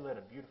say, "You led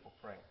a beautiful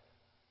prayer."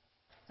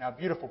 Now, a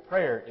beautiful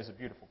prayer is a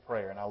beautiful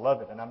prayer, and I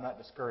love it, and I'm not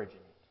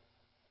discouraging it.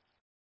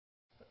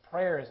 But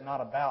prayer is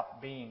not about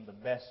being the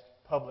best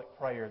public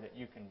prayer that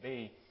you can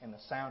be in the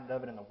sound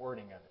of it and the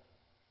wording of it.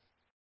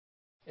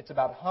 It's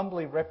about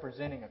humbly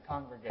representing a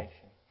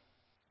congregation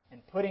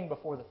and putting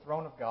before the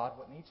throne of God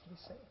what needs to be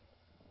said.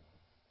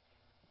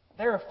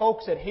 There are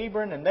folks at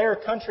Hebron, and they're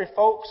country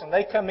folks, and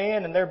they come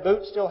in, and their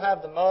boots still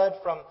have the mud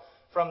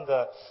from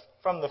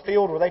the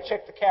field where they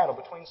check the cattle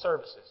between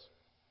services.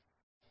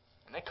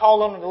 And they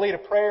call on them to lead a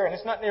prayer, and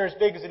it's not near as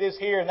big as it is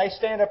here, and they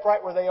stand up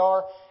right where they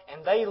are,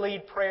 and they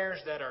lead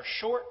prayers that are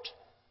short.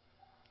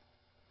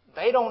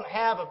 They don't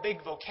have a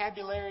big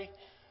vocabulary,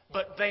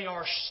 but they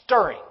are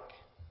stirring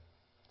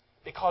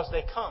because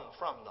they come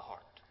from the heart.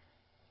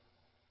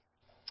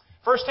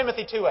 1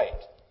 Timothy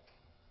 2:8.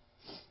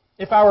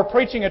 If I were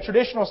preaching a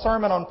traditional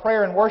sermon on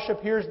prayer and worship,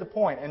 here's the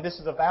point, and this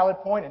is a valid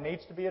point and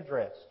needs to be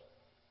addressed.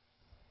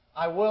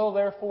 I will,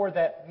 therefore,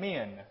 that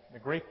men, the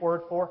Greek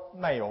word for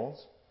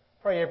males,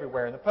 pray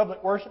everywhere. In the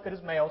public worship, it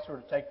is males who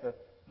are to take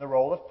the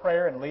role of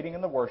prayer and leading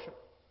in the worship.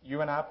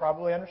 You and I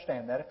probably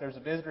understand that. If there's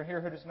a visitor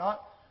here who does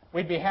not,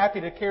 we'd be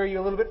happy to carry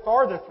you a little bit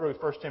farther through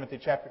 1 Timothy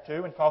chapter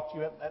 2 and talk to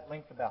you at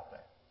length about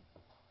that.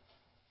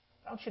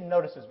 I want you to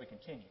notice as we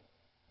continue.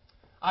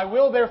 I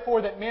will,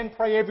 therefore, that men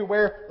pray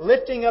everywhere,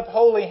 lifting up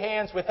holy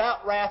hands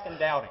without wrath and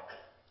doubting.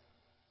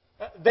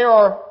 There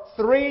are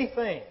 3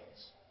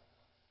 things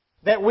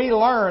that we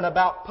learn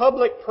about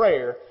public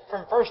prayer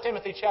from 1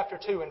 Timothy chapter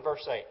 2 and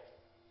verse 8.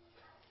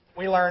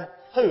 We learn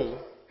who,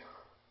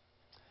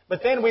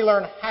 but then we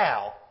learn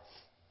how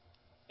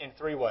in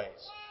 3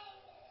 ways.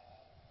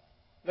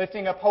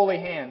 Lifting up holy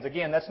hands.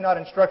 Again, that's not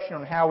instruction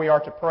on how we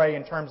are to pray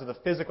in terms of the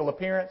physical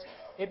appearance.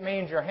 It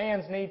means your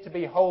hands need to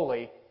be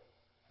holy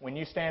when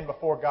you stand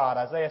before God.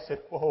 Isaiah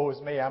said, "Woe is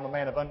me, I'm a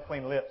man of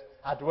unclean lips.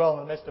 I dwell in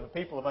the midst of a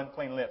people of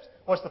unclean lips."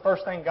 What's the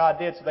first thing God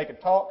did so they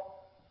could talk?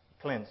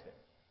 Cleansed it.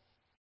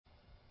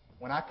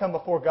 When I come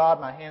before God,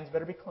 my hands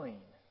better be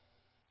clean.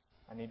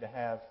 I need to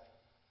have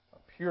a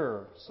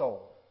pure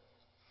soul.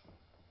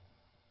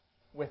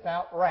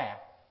 Without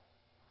wrath,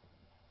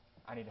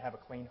 I need to have a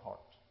clean heart.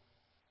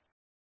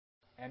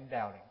 And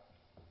doubting,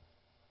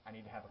 I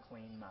need to have a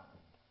clean mind.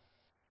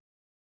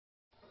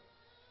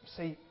 You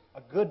see,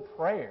 a good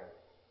prayer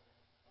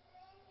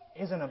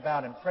isn't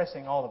about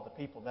impressing all of the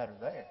people that are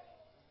there.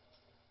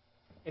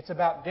 It's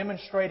about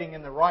demonstrating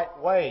in the right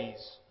ways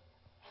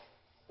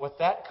what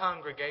that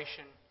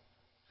congregation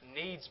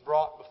needs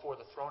brought before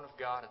the throne of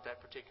God at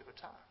that particular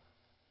time.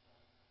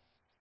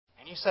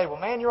 And you say, well,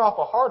 man, you're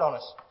awful hard on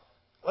us.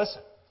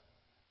 Listen,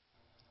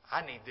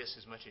 I need this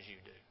as much as you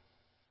do.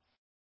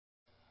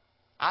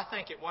 I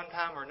think at one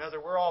time or another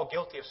we're all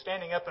guilty of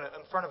standing up in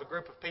front of a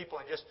group of people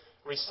and just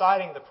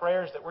reciting the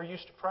prayers that we're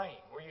used to praying,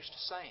 we're used to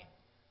saying.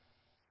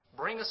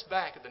 Bring us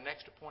back at the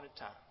next appointed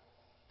time.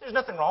 There's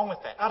nothing wrong with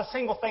that. Not a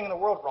single thing in the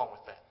world wrong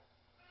with that.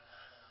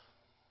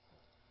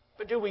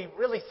 But do we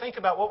really think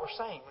about what we're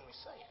saying when we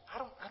say it? I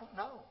don't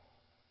know.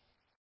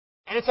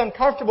 And it's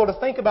uncomfortable to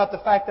think about the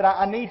fact that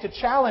I need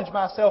to challenge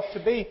myself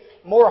to be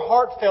more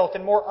heartfelt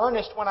and more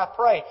earnest when I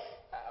pray.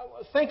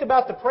 Think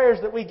about the prayers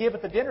that we give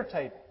at the dinner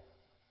table.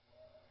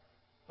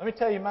 Let me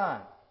tell you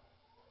mine.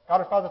 God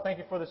our Father, thank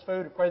you for this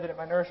food. I pray that it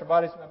may nourish our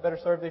bodies and may better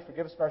serve Thee.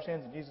 Forgive us of our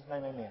sins. In Jesus'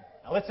 name, amen.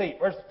 Now let's eat.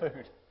 Where's the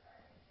food?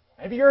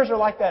 Maybe yours are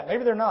like that.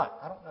 Maybe they're not.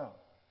 I don't know.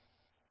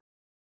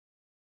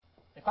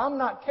 If I'm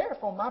not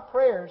careful, my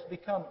prayers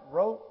become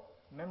rote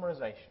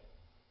memorization.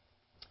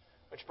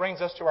 Which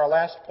brings us to our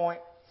last point,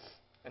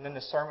 and then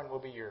the sermon will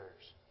be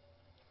yours.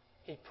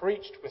 He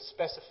preached with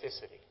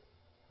specificity.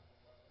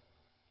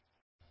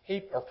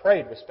 He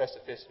prayed with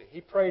specificity.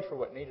 He prayed for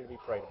what needed to be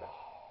prayed about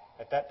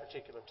at that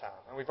particular time.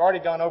 And we've already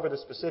gone over the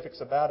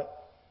specifics about it.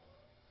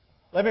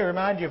 Let me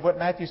remind you of what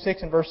Matthew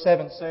 6 and verse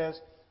 7 says.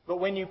 But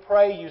when you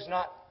pray, use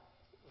not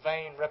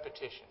vain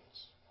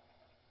repetitions,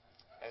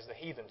 as the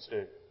heathens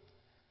do,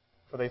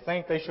 for they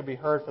think they shall be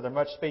heard for their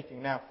much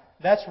speaking. Now,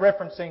 that's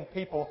referencing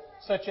people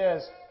such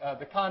as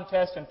the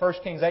contest in 1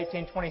 Kings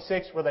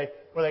 18:26, where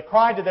they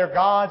cried to their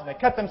gods and they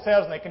cut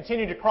themselves and they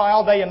continued to cry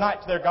all day and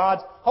night to their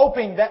gods,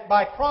 hoping that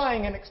by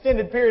crying an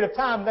extended period of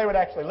time they would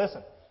actually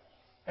listen.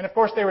 And of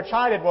course they were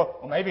chided, well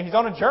maybe he's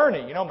on a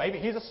journey, maybe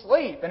he's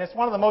asleep. And it's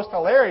one of the most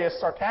hilarious,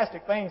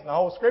 sarcastic things in the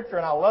whole Scripture,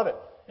 and I love it.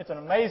 It's an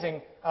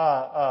amazing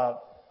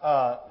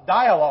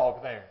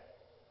dialogue there.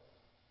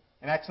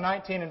 In Acts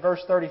 19 and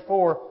verse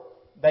 34,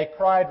 they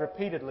cried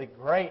repeatedly,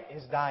 "Great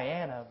is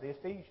Diana of the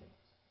Ephesians."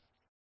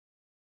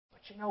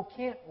 But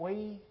can't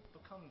we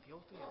become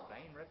guilty of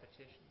vain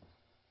repetitions?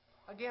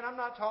 Again, I'm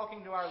not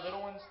talking to our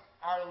little ones,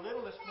 our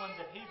littlest ones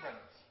at Hebron.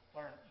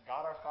 Learn,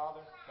 God our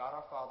Father,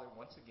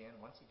 once again,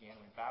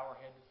 we bow our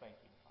head to thank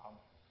you.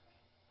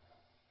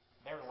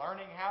 They're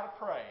learning how to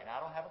pray, and I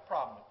don't have a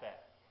problem with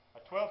that. A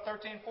 12,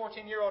 13,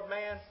 14-year-old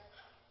man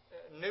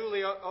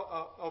newly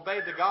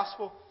obeyed the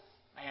gospel,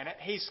 man,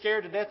 he's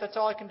scared to death, that's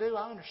all I can do,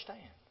 I understand.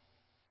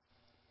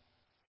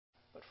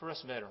 But for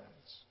us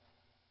veterans,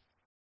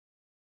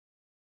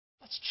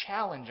 let's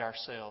challenge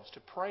ourselves to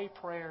pray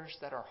prayers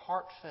that are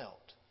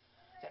heartfelt,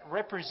 that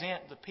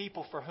represent the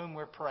people for whom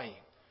we're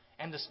praying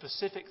and the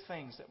specific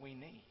things that we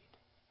need.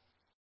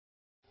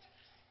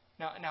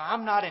 Now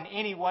I'm not in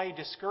any way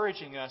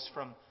discouraging us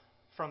from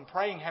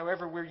praying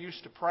however we're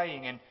used to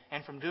praying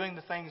and from doing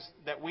the things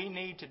that we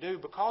need to do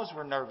because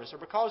we're nervous or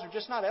because we're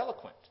just not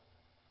eloquent.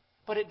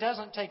 But it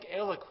doesn't take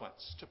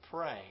eloquence to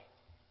pray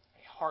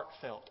a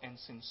heartfelt and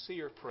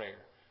sincere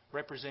prayer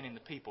representing the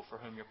people for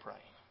whom you're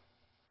praying.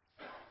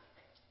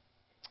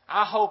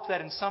 I hope that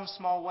in some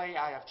small way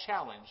I have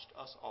challenged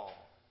us all.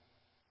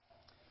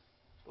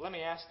 But let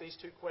me ask these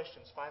two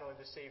questions finally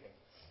this evening.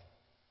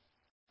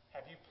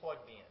 Have you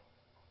plugged in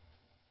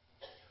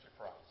to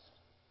Christ?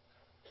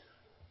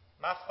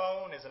 My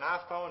phone is an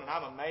iPhone, and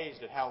I'm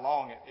amazed at how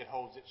long it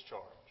holds its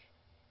charge.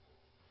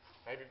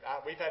 Maybe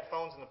we've had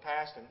phones in the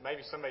past, and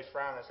maybe somebody's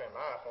frowning and saying,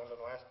 my iPhone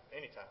doesn't last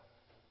any time.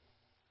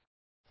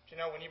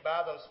 But when you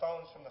buy those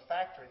phones from the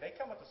factory, they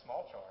come with a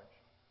small charge.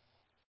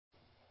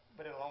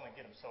 But it'll only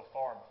get them so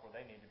far before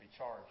they need to be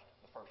charged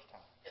the first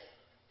time.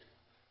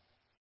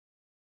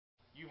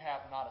 You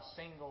have not a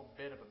single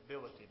bit of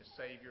ability to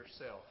save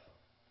yourself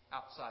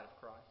outside of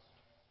Christ.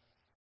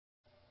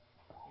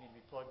 You need to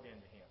be plugged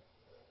into Him.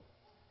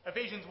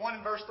 Ephesians 1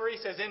 and verse 3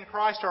 says, in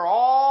Christ are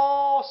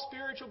all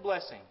spiritual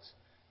blessings,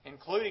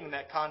 including in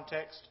that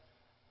context,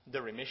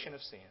 the remission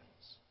of sins.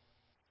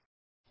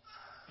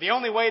 The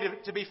only way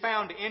to be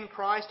found in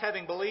Christ,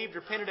 having believed,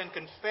 repented, and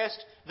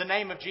confessed the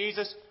name of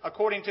Jesus,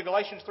 according to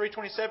Galatians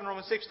 3:27,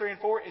 Romans 6:3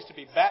 and 4, is to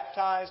be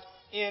baptized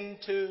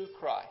into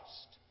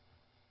Christ.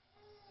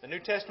 The New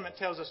Testament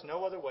tells us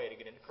no other way to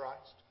get into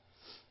Christ.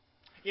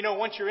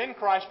 Once you're in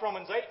Christ,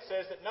 Romans 8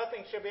 says that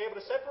nothing shall be able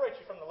to separate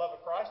you from the love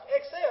of Christ,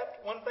 except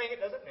one thing it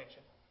doesn't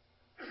mention.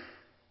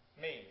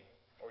 Me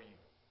or you.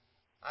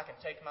 I can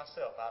take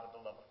myself out of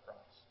the love of Christ.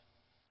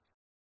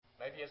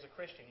 Maybe as a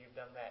Christian you've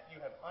done that.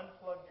 You have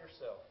unplugged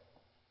yourself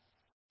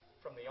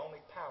from the only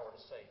power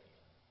to save you.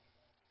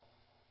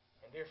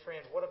 And dear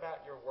friend, what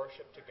about your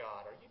worship to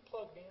God? Are you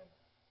plugged in?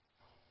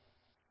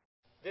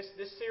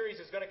 This series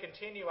is going to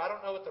continue. I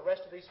don't know what the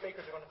rest of these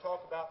speakers are going to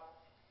talk about,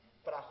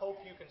 but I hope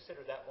you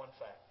consider that one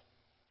fact.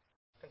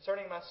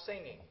 Concerning my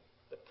singing,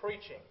 the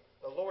preaching,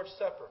 the Lord's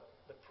Supper,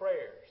 the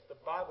prayers, the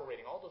Bible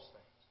reading, all those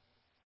things.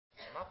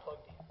 Am I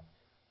plugged in?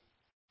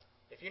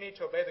 If you need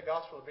to obey the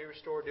gospel to be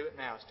restored, do it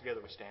now as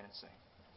together we stand and sing.